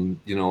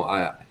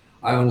 I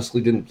honestly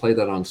didn't play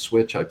that on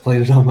Switch. I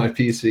played it on my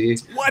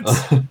PC. What?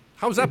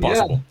 How is that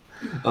possible?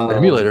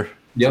 Emulator.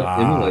 Yep,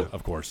 emulator.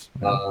 Of course.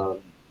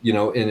 And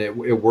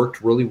it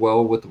worked really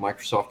well with the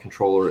Microsoft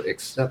controller,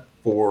 except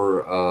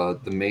for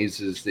the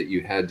mazes that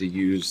you had to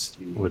use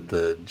with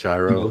the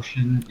gyro.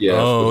 Motion. Yes.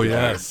 Oh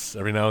yes,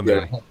 every now and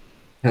then.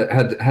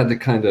 Had to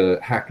kind of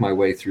hack my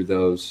way through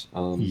those.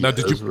 Now,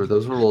 those were a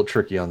little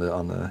tricky on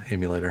the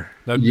emulator.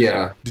 Now,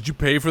 did you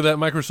pay for that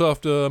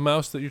Microsoft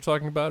mouse that you're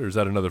talking about, or is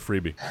that another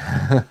freebie?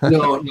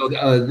 No.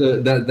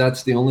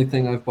 That's the only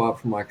thing I've bought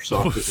from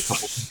Microsoft is a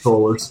couple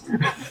controllers.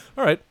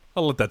 All right,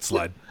 I'll let that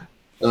slide.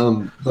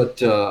 Breath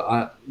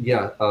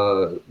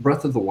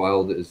of the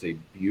Wild is a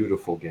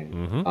beautiful game.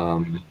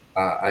 Mm-hmm.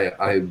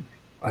 I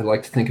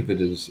like to think of it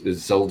as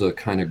Zelda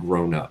kind of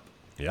grown up.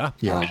 Yeah.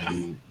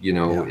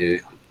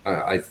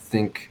 I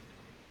think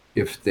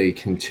if they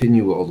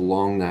continue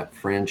along that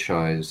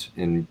franchise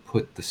and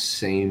put the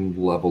same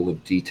level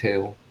of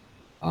detail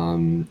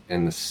and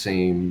the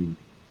same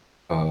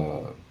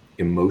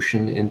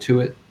emotion into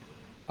it,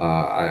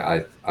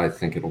 I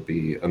think it'll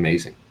be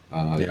amazing.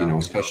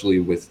 Especially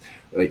with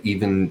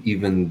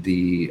even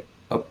the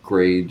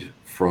upgrade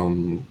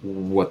from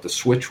what the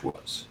Switch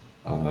was.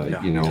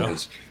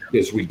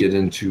 As we get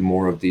into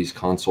more of these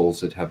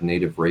consoles that have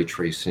native ray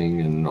tracing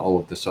and all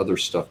of this other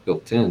stuff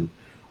built in,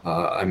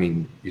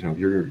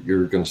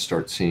 you're going to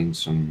start seeing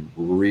some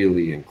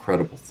really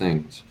incredible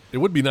things. It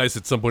would be nice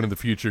at some point in the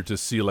future to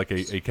see like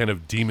a kind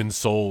of Demon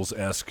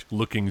Souls-esque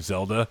looking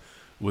Zelda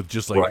with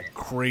just like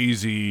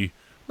crazy,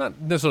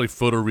 not necessarily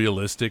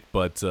photorealistic,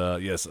 but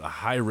yes,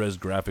 high-res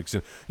graphics.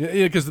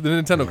 Because the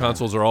Nintendo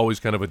consoles are always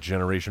kind of a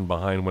generation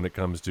behind when it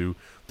comes to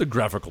the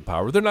graphical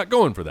power. They're not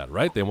going for that,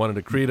 right? They wanted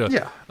to create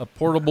a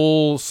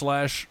portable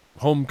 /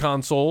 home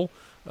console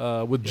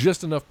with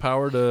just enough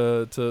power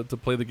to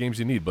play the games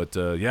you need. But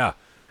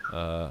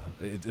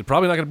it's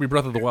probably not going to be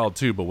Breath of the Wild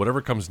 2, but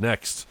whatever comes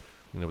next,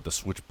 with the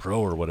Switch Pro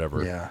or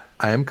whatever. Yeah,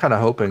 I am kind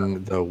of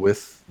hoping though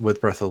with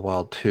Breath of the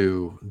Wild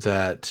 2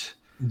 that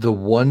the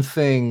one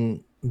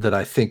thing that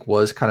I think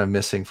was kind of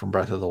missing from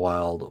Breath of the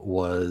Wild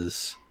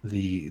was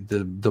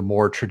the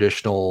more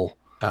traditional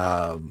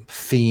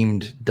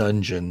themed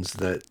dungeons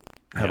that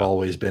have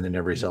always been in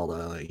every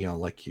Zelda.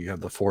 Like you have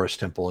the Forest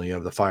Temple and you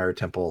have the Fire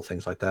Temple,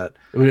 things like that.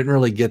 We didn't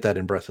really get that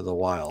in Breath of the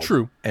Wild.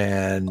 True.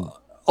 And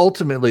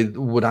ultimately,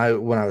 when I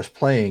was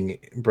playing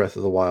Breath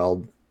of the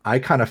Wild, I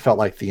kind of felt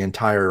like the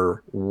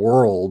entire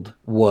world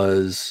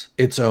was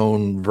its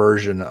own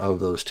version of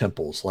those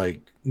temples, like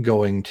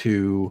going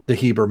to the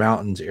Heber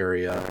Mountains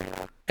area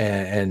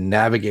and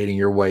navigating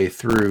your way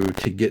through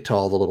to get to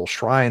all the little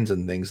shrines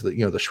and things. That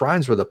the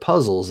shrines were the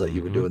puzzles that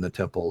you would do in the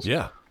temples.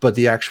 Yeah. But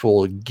the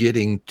actual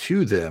getting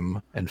to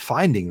them and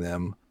finding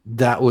them,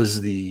 that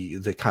was the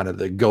kind of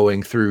the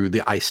going through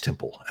the ice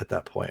temple at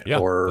that point. Yeah,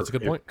 or that's a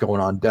good point.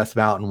 Going on Death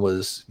Mountain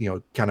was,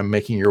 kind of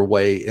making your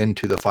way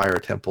into the Fire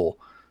Temple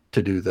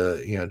to do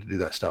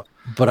that stuff.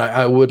 But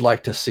I would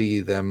like to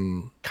see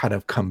them kind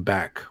of come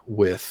back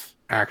with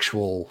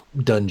actual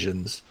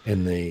dungeons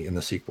in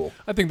the sequel.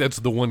 I think that's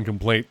the one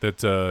complaint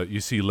that you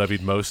see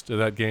levied most of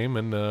that game,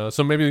 and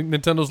so maybe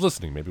Nintendo's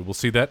listening. Maybe we'll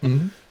see that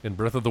in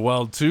Breath of the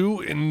Wild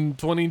 2 in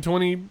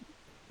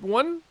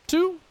 2021,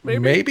 2,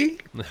 maybe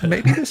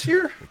this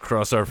year.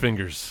 Cross our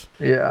fingers.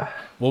 Yeah.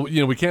 Well,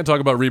 we can't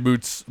talk about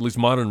reboots, at least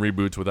modern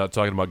reboots, without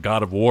talking about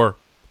God of War,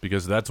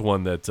 because that's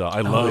one that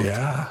I loved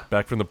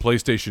back from the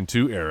PlayStation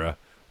 2 era.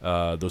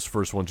 Those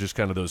first ones, just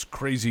kind of those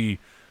crazy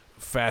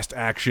fast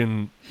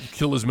action,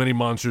 kill as many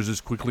monsters as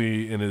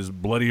quickly in as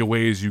bloody a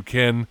way as you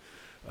can,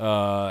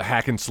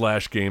 hack and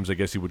slash games, I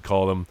guess you would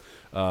call them,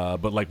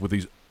 but like with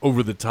these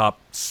over-the-top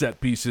set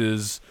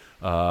pieces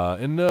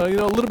and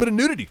a little bit of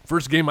nudity.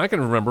 First game I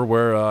can remember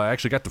where I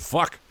actually got to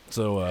fuck.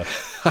 So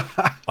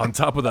on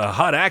top of the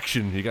hot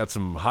action, you got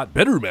some hot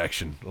bedroom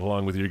action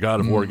along with your God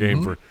of War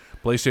game for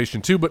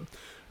PlayStation 2. But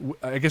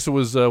I guess it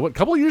was a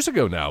couple of years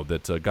ago now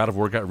that God of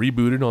War got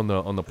rebooted on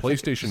the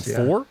PlayStation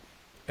 4.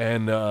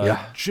 And I'm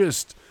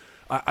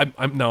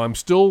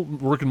still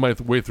working my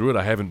way through it.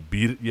 I haven't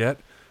beat it yet,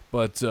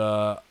 but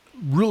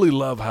really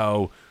love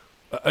how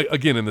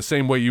again, in the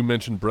same way you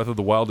mentioned Breath of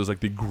the Wild is like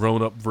the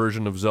grown-up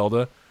version of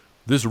Zelda,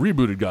 this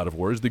rebooted God of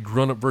War is the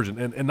grown-up version.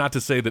 And not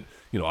to say that,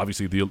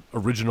 obviously the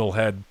original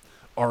had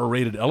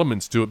R-rated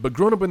elements to it, but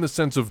grown up in the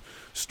sense of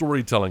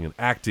storytelling and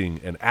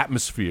acting and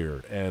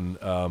atmosphere and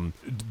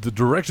the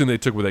direction they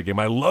took with that game.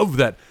 I love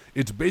that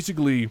it's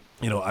basically,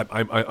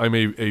 I'm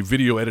a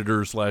video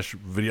editor /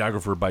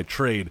 videographer by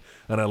trade,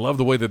 and I love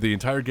the way that the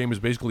entire game is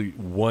basically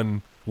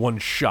one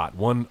shot,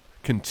 one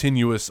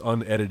continuous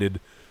unedited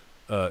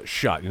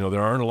shot.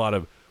 There aren't a lot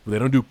of, they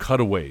don't do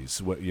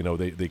cutaways.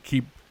 They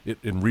keep it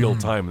in real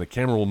time. The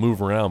camera will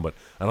move around, but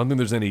I don't think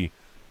there's any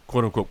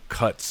quote unquote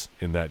cuts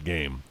in that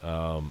game.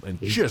 And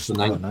it's just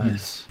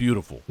nice.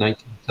 Beautiful.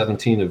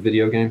 1917 of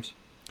video games.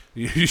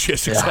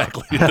 Yes,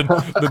 exactly. The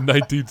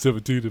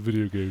 1917 of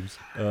video games.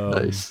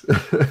 Nice.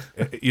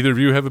 Either of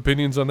you have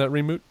opinions on that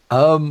reboot?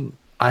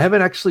 I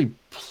haven't actually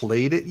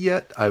played it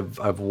yet.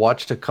 I've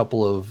watched a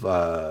couple of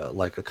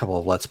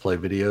Let's Play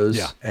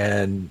videos,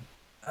 and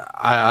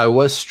I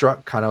was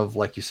struck, kind of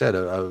like you said,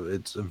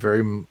 it's a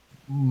very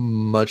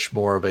much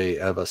more of a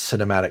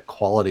cinematic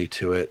quality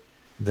to it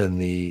than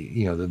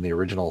the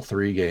original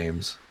 3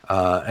 games.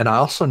 And I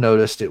also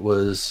noticed it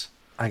was,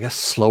 I guess,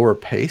 slower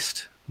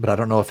paced, but I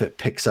don't know if it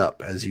picks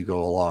up as you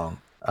go along.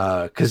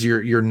 Because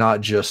you're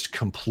not just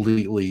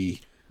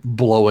completely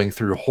blowing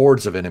through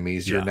hordes of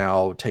enemies. You're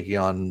now taking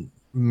on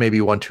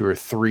maybe 1, 2, or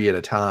 3 at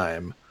a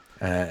time,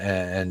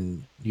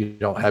 and you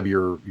don't have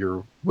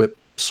your whip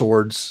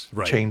swords,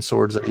 chain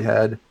swords that you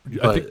had.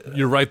 I think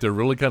you're right. They're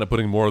really kind of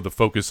putting more of the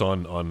focus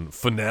on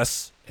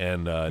finesse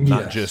and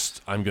not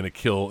just I'm going to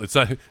kill. It's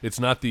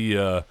not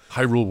the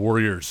Hyrule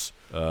Warriors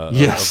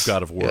of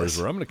God of War,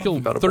 where I'm going to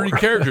kill 30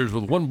 characters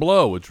with one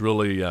blow. It's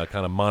really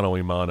kind of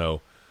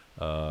mano-a-mano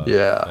at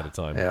a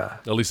time. Yeah.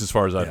 At least as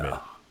far as I've made.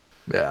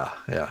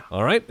 Yeah.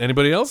 All right.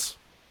 Anybody else?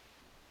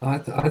 I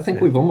think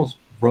we've almost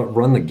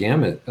run the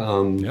gamut.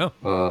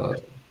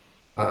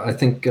 I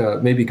think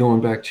maybe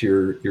going back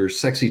to your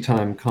sexy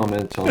time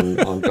comment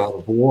on God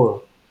of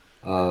War,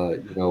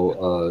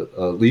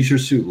 Leisure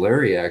Suit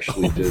Larry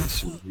actually did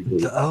some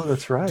reboots. Oh,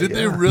 that's right. Did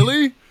they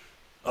really?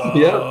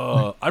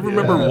 Yeah. I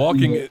remember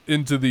walking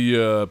into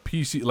the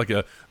PC, like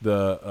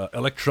the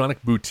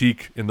electronic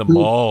boutique in the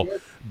mall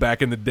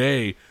back in the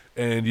day,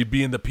 and you'd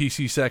be in the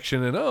PC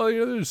section, and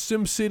there's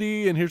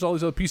SimCity, and here's all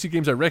these other PC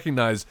games I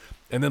recognize,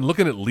 and then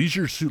looking at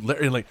Leisure Suit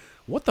Larry, and like,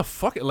 what the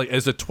fuck? Like,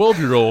 as a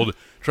 12-year-old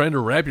trying to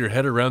wrap your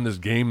head around this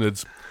game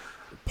that's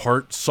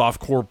part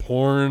softcore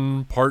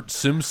porn, part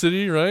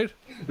SimCity, right?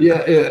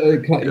 Yeah,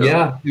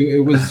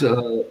 it was.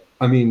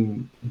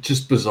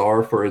 Just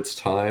bizarre for its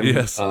time.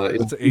 Yes,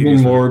 it's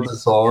even more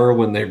bizarre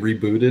when they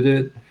rebooted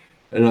it.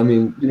 And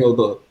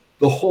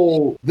the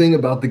whole thing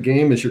about the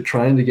game is you're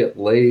trying to get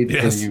laid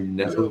and you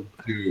never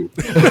do.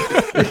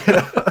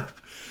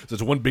 So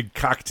it's one big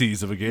cock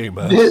tease of a game.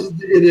 Huh?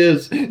 It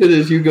is.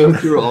 You go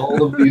through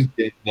all of these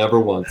games,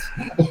 never once.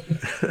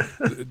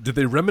 Did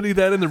they remedy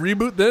that in the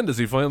reboot then? Does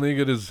he finally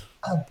get his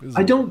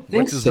I don't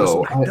think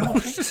so. I don't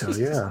think so,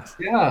 yeah.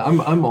 Yeah,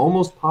 I'm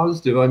almost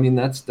positive. I mean,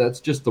 that's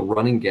just the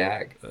running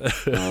gag.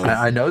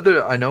 I know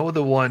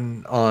the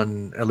one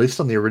on, at least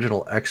on the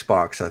original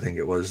Xbox, I think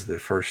it was the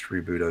first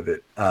reboot of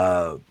it.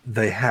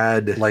 They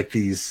had like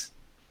these,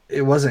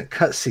 it wasn't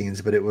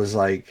cutscenes, but it was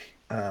like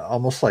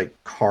almost like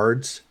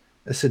cards.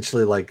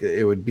 Essentially, like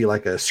it would be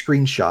like a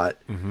screenshot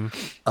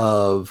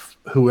of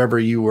whoever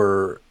you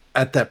were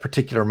at that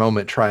particular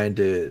moment trying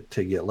to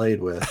get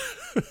laid with.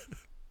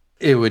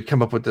 It would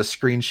come up with a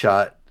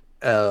screenshot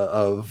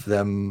of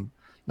them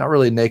not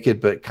really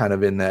naked, but kind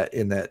of in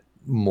that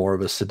more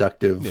of a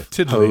seductive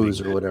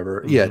pose or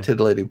whatever. Yeah,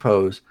 titillating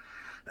pose.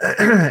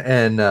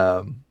 And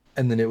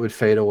then it would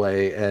fade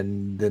away,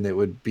 and then it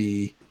would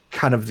be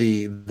kind of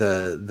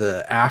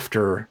the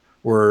after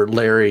where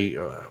Larry.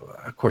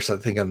 Of course, I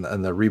think on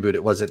the reboot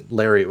it wasn't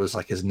Larry; it was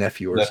like his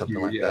nephew or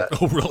something like that.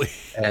 Oh, really?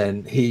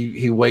 And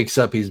he wakes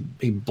up, he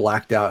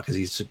blacked out because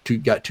he's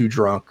got too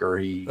drunk or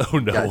he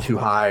got too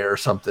high or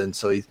something.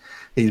 So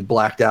he's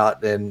blacked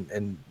out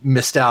and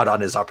missed out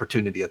on his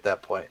opportunity at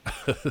that point.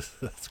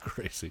 That's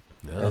crazy.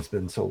 No. It's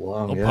been so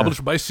long.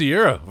 Published by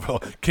Sierra,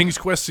 King's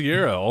Quest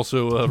Sierra,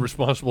 also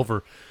responsible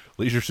for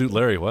Leisure Suit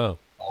Larry. Wow.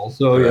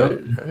 Also,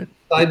 right.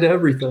 Tied to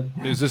everything.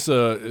 Is this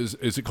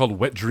is it called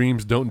Wet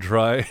Dreams Don't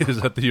Dry?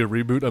 Is that the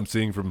reboot I'm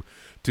seeing from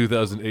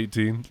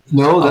 2018?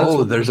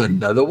 No, there's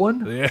another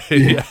one. Yes, I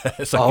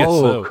guess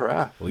so.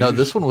 Crap! No,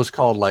 this one was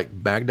called like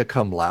Magna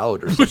Cum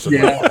Laude or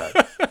something like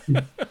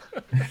that.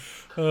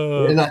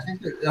 And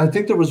I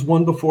think there was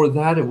one before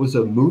that. It was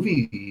a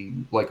movie,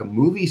 like a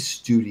movie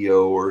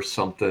studio or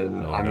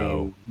something.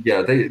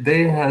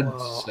 They had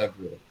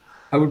several.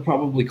 I would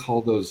probably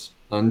call those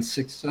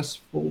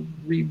unsuccessful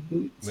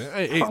reboots.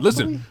 Hey,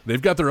 listen,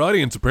 they've got their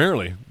audience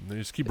apparently. They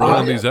just keep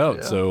rolling these out.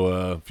 Yeah.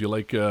 So if you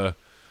like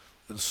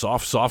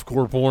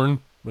softcore porn,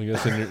 I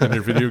guess in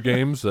your video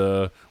games,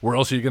 where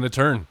else are you going to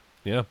turn?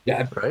 Yeah,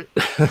 right.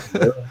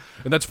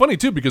 And that's funny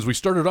too, because we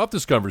started off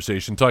this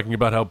conversation talking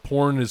about how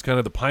porn is kind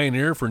of the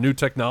pioneer for new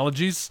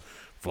technologies,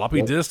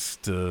 floppy disks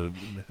to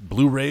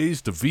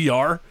Blu-rays to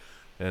VR.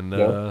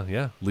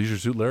 And Leisure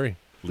Suit Larry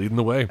leading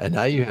the way. And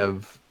now you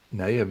have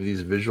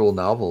these visual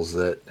novels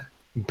that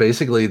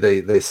basically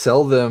they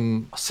sell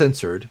them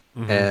censored,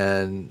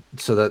 and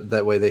so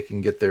that way they can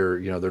get their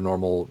their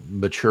normal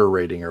mature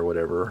rating or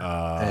whatever,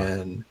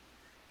 and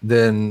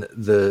then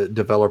the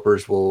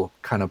developers will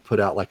kind of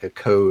put out like a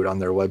code on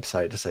their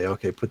website to say,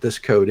 okay, put this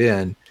code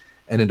in,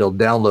 and it'll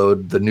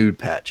download the nude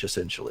patch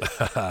essentially,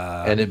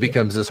 and it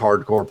becomes this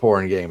hardcore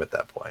porn game at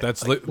that point.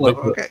 That's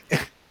okay.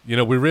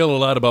 We rail a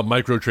lot about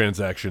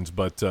microtransactions,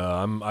 but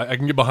I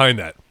can get behind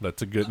that.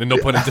 That's a good, and no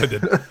pun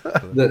intended.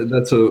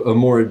 That's a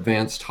more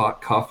advanced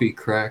hot coffee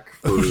crack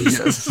for.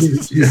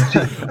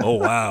 Oh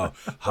wow,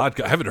 I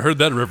haven't heard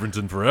that reference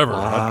in forever.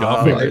 Hot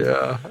coffee.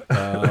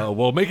 Yeah.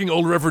 Well, making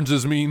old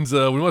references means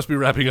we must be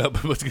wrapping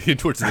up. Let's get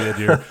towards the end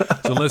here.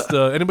 So let's.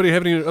 Anybody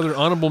have any other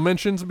honorable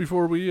mentions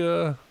before we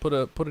put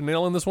a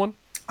nail in this one?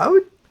 I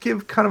would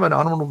give kind of an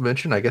honorable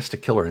mention, I guess, to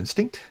Killer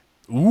Instinct.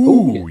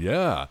 Ooh,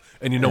 yeah.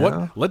 And you know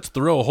what? Let's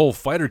throw a whole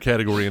fighter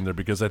category in there,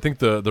 because I think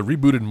the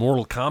rebooted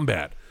Mortal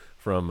Kombat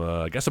from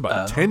I guess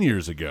about 10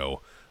 years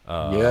ago.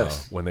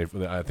 When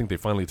I think they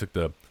finally took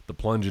the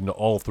plunge into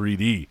all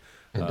 3D.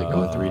 And to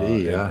go in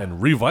 3D,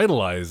 and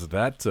revitalized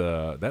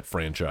that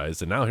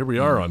franchise. And now here we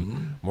are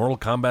on Mortal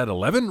Kombat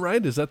 11,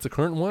 right? Is that the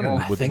current one?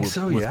 I think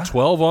so, with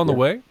 12 on the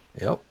way.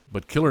 Yep.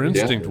 But Killer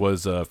Instinct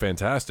was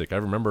fantastic. I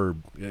remember,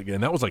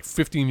 and that was like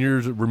 15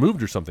 years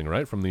removed or something,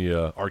 right, from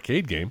the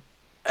arcade game.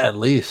 At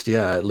least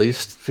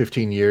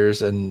 15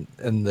 years, and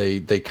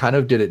they kind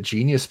of did it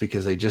genius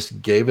because they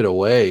just gave it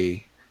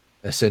away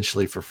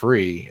essentially for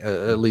free.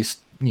 At least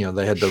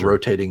they had the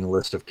rotating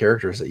list of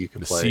characters that you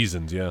can play.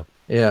 Seasons,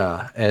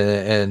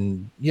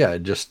 and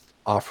just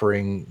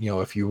offering,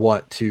 if you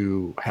want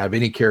to have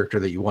any character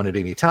that you want at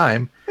any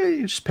time, hey,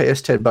 you just pay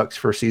us $10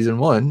 for season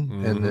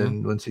 1, and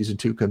then when season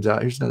 2 comes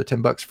out, here's another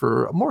 $10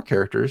 for more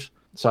characters.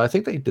 So I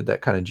think they did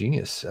that kind of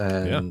genius,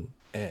 and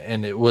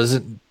it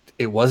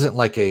wasn't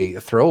like a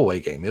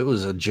throwaway game. It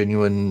was a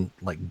genuine,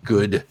 like,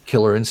 good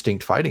Killer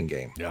Instinct fighting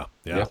game. Yeah.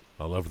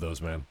 I love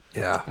those, man.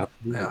 Yeah.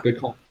 Good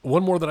call.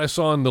 One more that I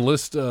saw on the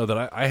list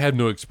that I had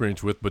no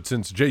experience with, but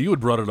since Jay, you had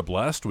brought it up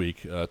last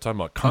week, talking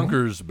about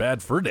Conker's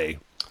Bad Fur Day.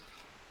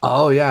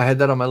 Oh yeah, I had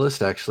that on my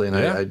list actually, and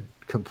I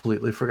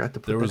completely forgot to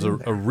put. There was a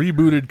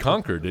rebooted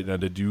Conker.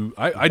 Did you?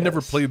 I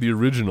never played the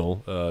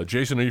original.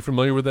 Jason, are you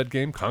familiar with that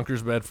game,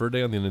 Conker's Bad Fur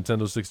Day, on the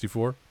Nintendo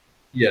 64?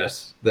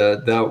 Yes,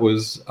 that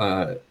was.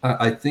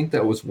 I think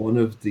that was one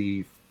of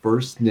the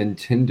first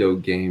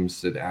Nintendo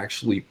games that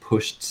actually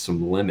pushed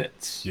some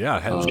limits. Yeah,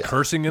 it had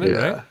cursing in it,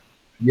 right?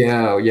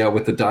 Yeah,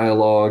 with the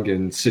dialogue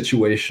and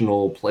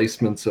situational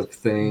placements of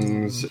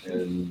things,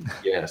 and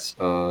yes,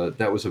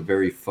 that was a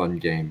very fun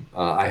game.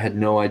 I had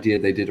no idea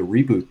they did a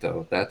reboot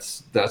though.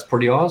 That's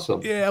pretty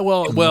awesome. Yeah,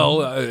 well,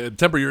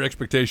 temper your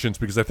expectations,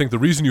 because I think the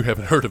reason you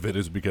haven't heard of it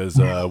is because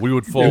we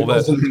would fall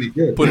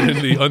put it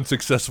in the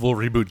unsuccessful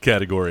reboot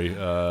category.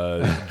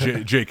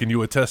 Jay, can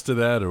you attest to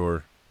that,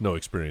 or no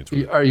experience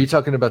with it? Are you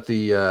talking about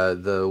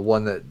the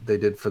one that they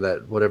did for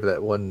that, whatever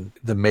that one,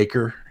 the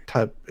Maker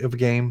type of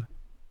game?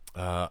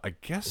 I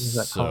guess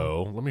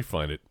so. Let me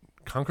find it.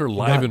 Conker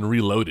Live and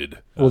Reloaded.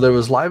 Well, there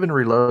was Live and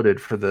Reloaded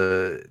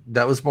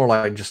that was more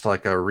like just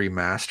like a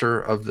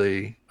remaster of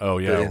the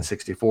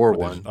N64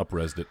 one.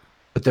 Up-resed it.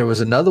 But there was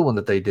another one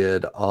that they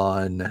did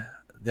on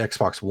the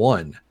Xbox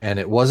One, and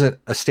it wasn't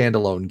a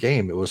standalone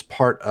game. It was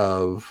part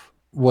of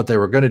what they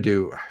were going to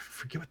do. I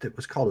forget what it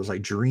was called. It was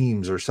like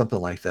Dreams or something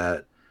like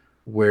that,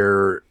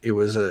 where it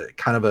was a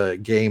kind of a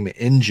game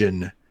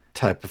engine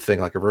type of thing,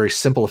 like a very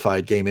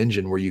simplified game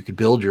engine where you could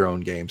build your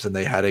own games, and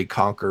they had a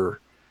Conker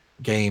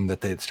game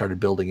that they had started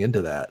building into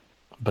that.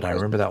 But I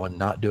remember that one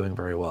not doing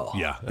very well.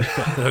 Yeah.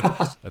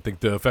 I think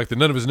the fact that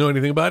none of us know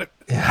anything about it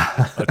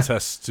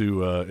attests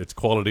to its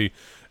quality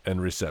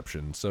and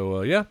reception.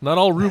 So, not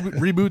all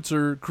reboots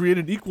are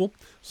created equal.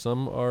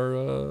 Some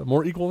are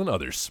more equal than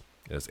others,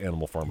 as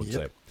Animal Farm would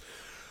say.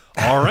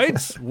 All right.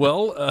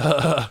 Well,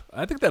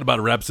 I think that about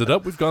wraps it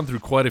up. We've gone through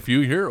quite a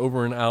few here,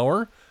 over an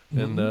hour.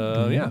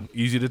 And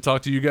easy to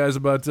talk to you guys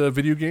about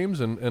video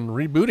games and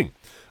rebooting.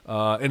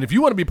 And if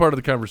you want to be part of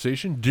the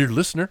conversation, dear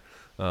listener,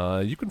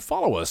 you can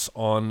follow us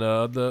on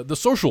the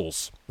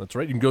socials. That's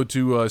right. You can go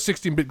to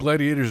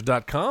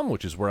 16bitgladiators.com,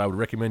 which is where I would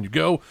recommend you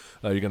go.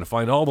 You're going to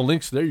find all the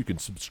links there. You can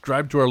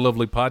subscribe to our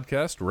lovely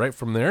podcast right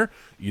from there,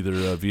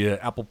 either via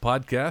Apple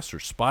Podcasts or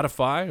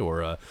Spotify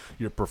or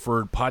your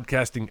preferred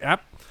podcasting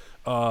app.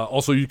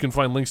 Also, you can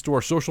find links to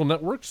our social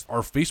networks, our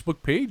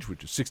Facebook page,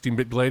 which is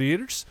 16-Bit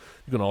Gladiators.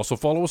 You can also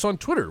follow us on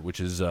Twitter, which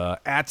is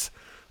at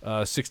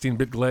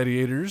 16-Bit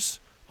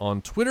Gladiators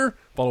on Twitter.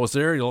 Follow us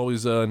there. You'll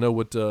always know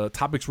what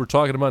topics we're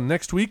talking about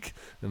next week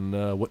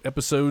and what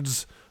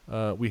episodes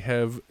we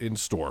have in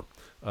store.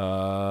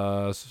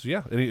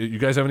 You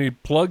guys have any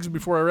plugs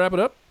before I wrap it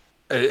up?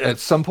 At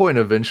some point,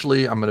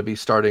 eventually, I'm going to be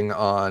starting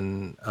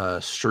on a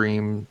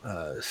stream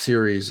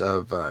series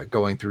of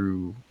going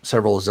through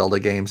several Zelda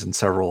games and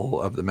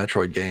several of the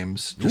Metroid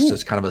games, just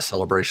as kind of a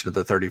celebration of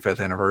the 35th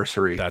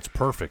anniversary. That's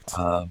perfect.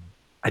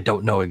 I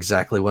don't know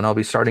exactly when I'll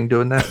be starting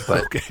doing that,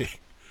 but okay.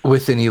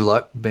 With any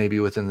luck, maybe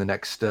within the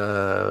next,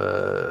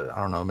 I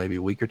don't know, maybe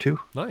a week or two.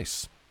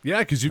 Nice. Yeah,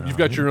 because you've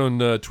got your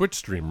own Twitch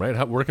stream,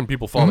 right? Where can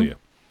people follow you?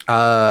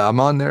 I'm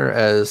on there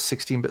as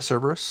 16-bit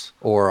Cerberus,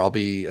 or I'll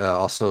be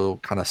also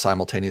kind of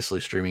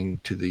simultaneously streaming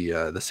to the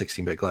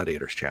 16-bit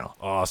Gladiators channel.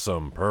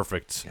 Awesome.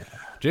 Perfect. Yeah.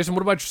 Jason,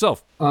 what about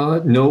yourself?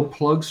 No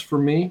plugs for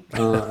me.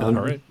 All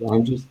right.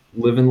 I'm just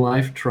living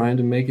life, trying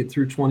to make it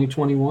through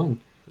 2021.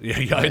 Yeah,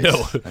 Nice, I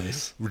know.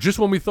 Nice. Just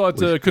when we thought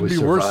it could be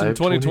worse in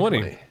 2020.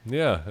 2020.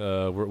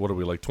 Yeah. What are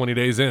we, like 20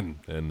 days in?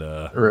 And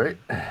Right.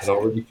 It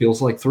already feels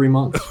like 3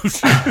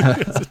 months.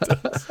 Yes, it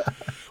does.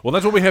 Well,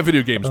 that's what we have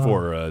video games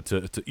for,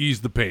 to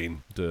ease the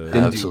pain.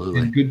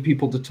 Absolutely. And good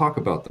people to talk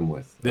about them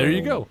with. There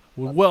you go.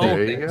 Well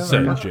There you go.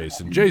 said,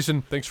 Jason.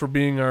 Jason, thanks for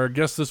being our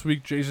guest this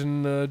week.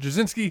 Jason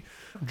Jasinski.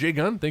 Jay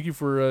Gunn, thank you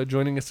for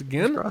joining us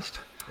again.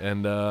 Trust.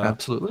 And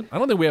Absolutely. I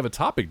don't think we have a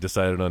topic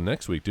decided on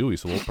next week, do we?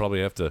 So we'll probably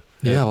have to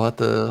Yeah, we'll have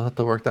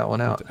to work that one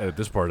out. edit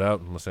this part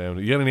out. Unless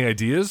you got any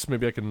ideas?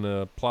 Maybe I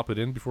can plop it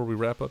in before we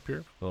wrap up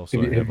here. Oh,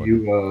 sorry, Have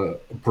you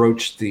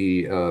broached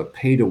the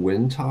pay to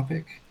win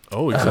topic?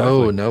 Oh, exactly.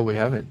 Oh, no, we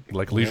haven't.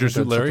 Like We Leisure haven't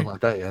Suit done Larry? something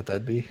like that yet.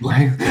 That'd be...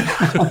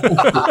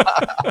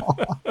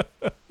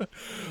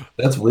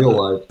 That's real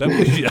life.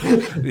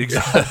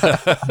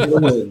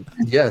 Exactly.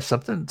 Yeah,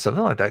 something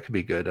like that could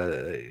be good.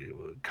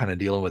 Kind of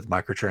dealing with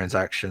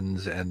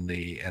microtransactions and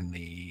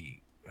the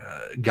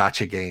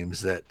gotcha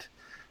games that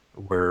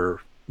where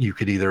you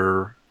could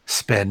either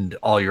spend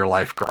all your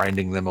life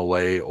grinding them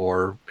away,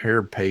 or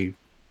here pay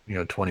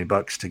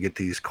 $20 to get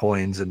these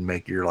coins and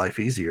make your life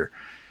easier.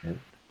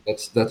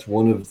 That's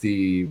one of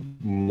the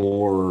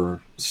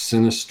more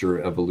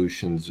sinister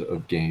evolutions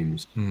of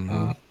games.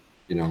 Mhm.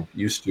 You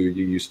used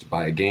to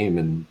buy a game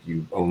and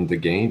you owned the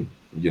game.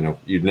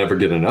 You'd never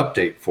get an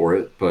update for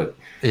it, but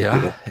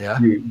Yeah.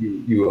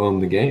 you own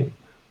the game.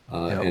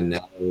 Yep. And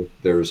now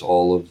there's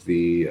all of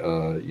the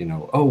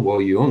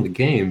you own the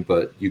game,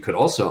 but you could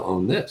also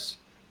own this.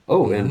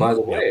 Oh, and by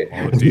the way,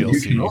 all the you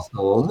DLC. can also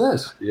own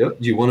this. Yep.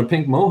 Do you want a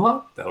pink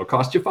mohawk? That'll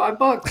cost you $5.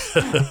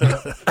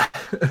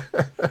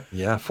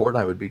 Yeah,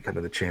 Fortnite would be kind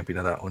of the champion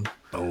of that one.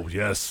 Oh,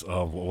 yes.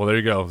 Well, there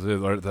you go.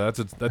 That's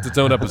its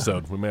own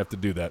episode. We may have to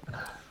do that.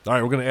 All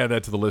right, we're going to add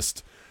that to the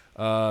list.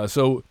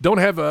 So don't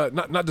have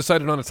not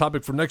decided on a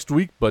topic for next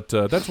week, but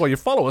that's why you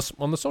follow us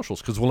on the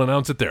socials, because we'll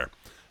announce it there.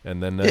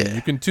 And then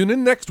you can tune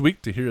in next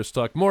week to hear us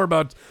talk more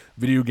about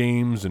video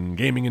games and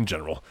gaming in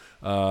general.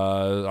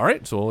 All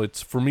right, so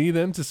it's for me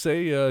then to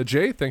say,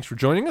 Jay, thanks for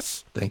joining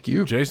us. Thank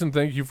you. Jason,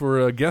 thank you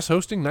for guest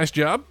hosting. Nice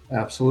job.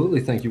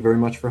 Absolutely. Thank you very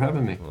much for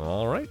having me.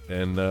 All right,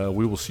 and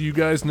we will see you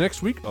guys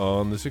next week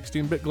on the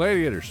 16-Bit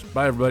Gladiators.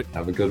 Bye, everybody.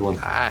 Have a good one.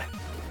 Bye.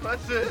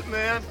 That's it,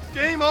 man.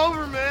 Game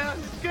over, man.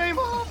 It's game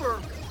over.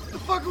 What the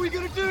fuck are we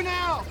gonna do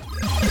now?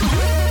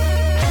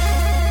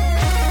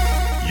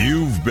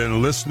 You've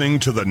been listening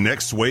to the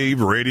Next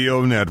Wave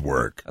Radio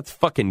Network. That's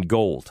fucking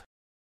gold.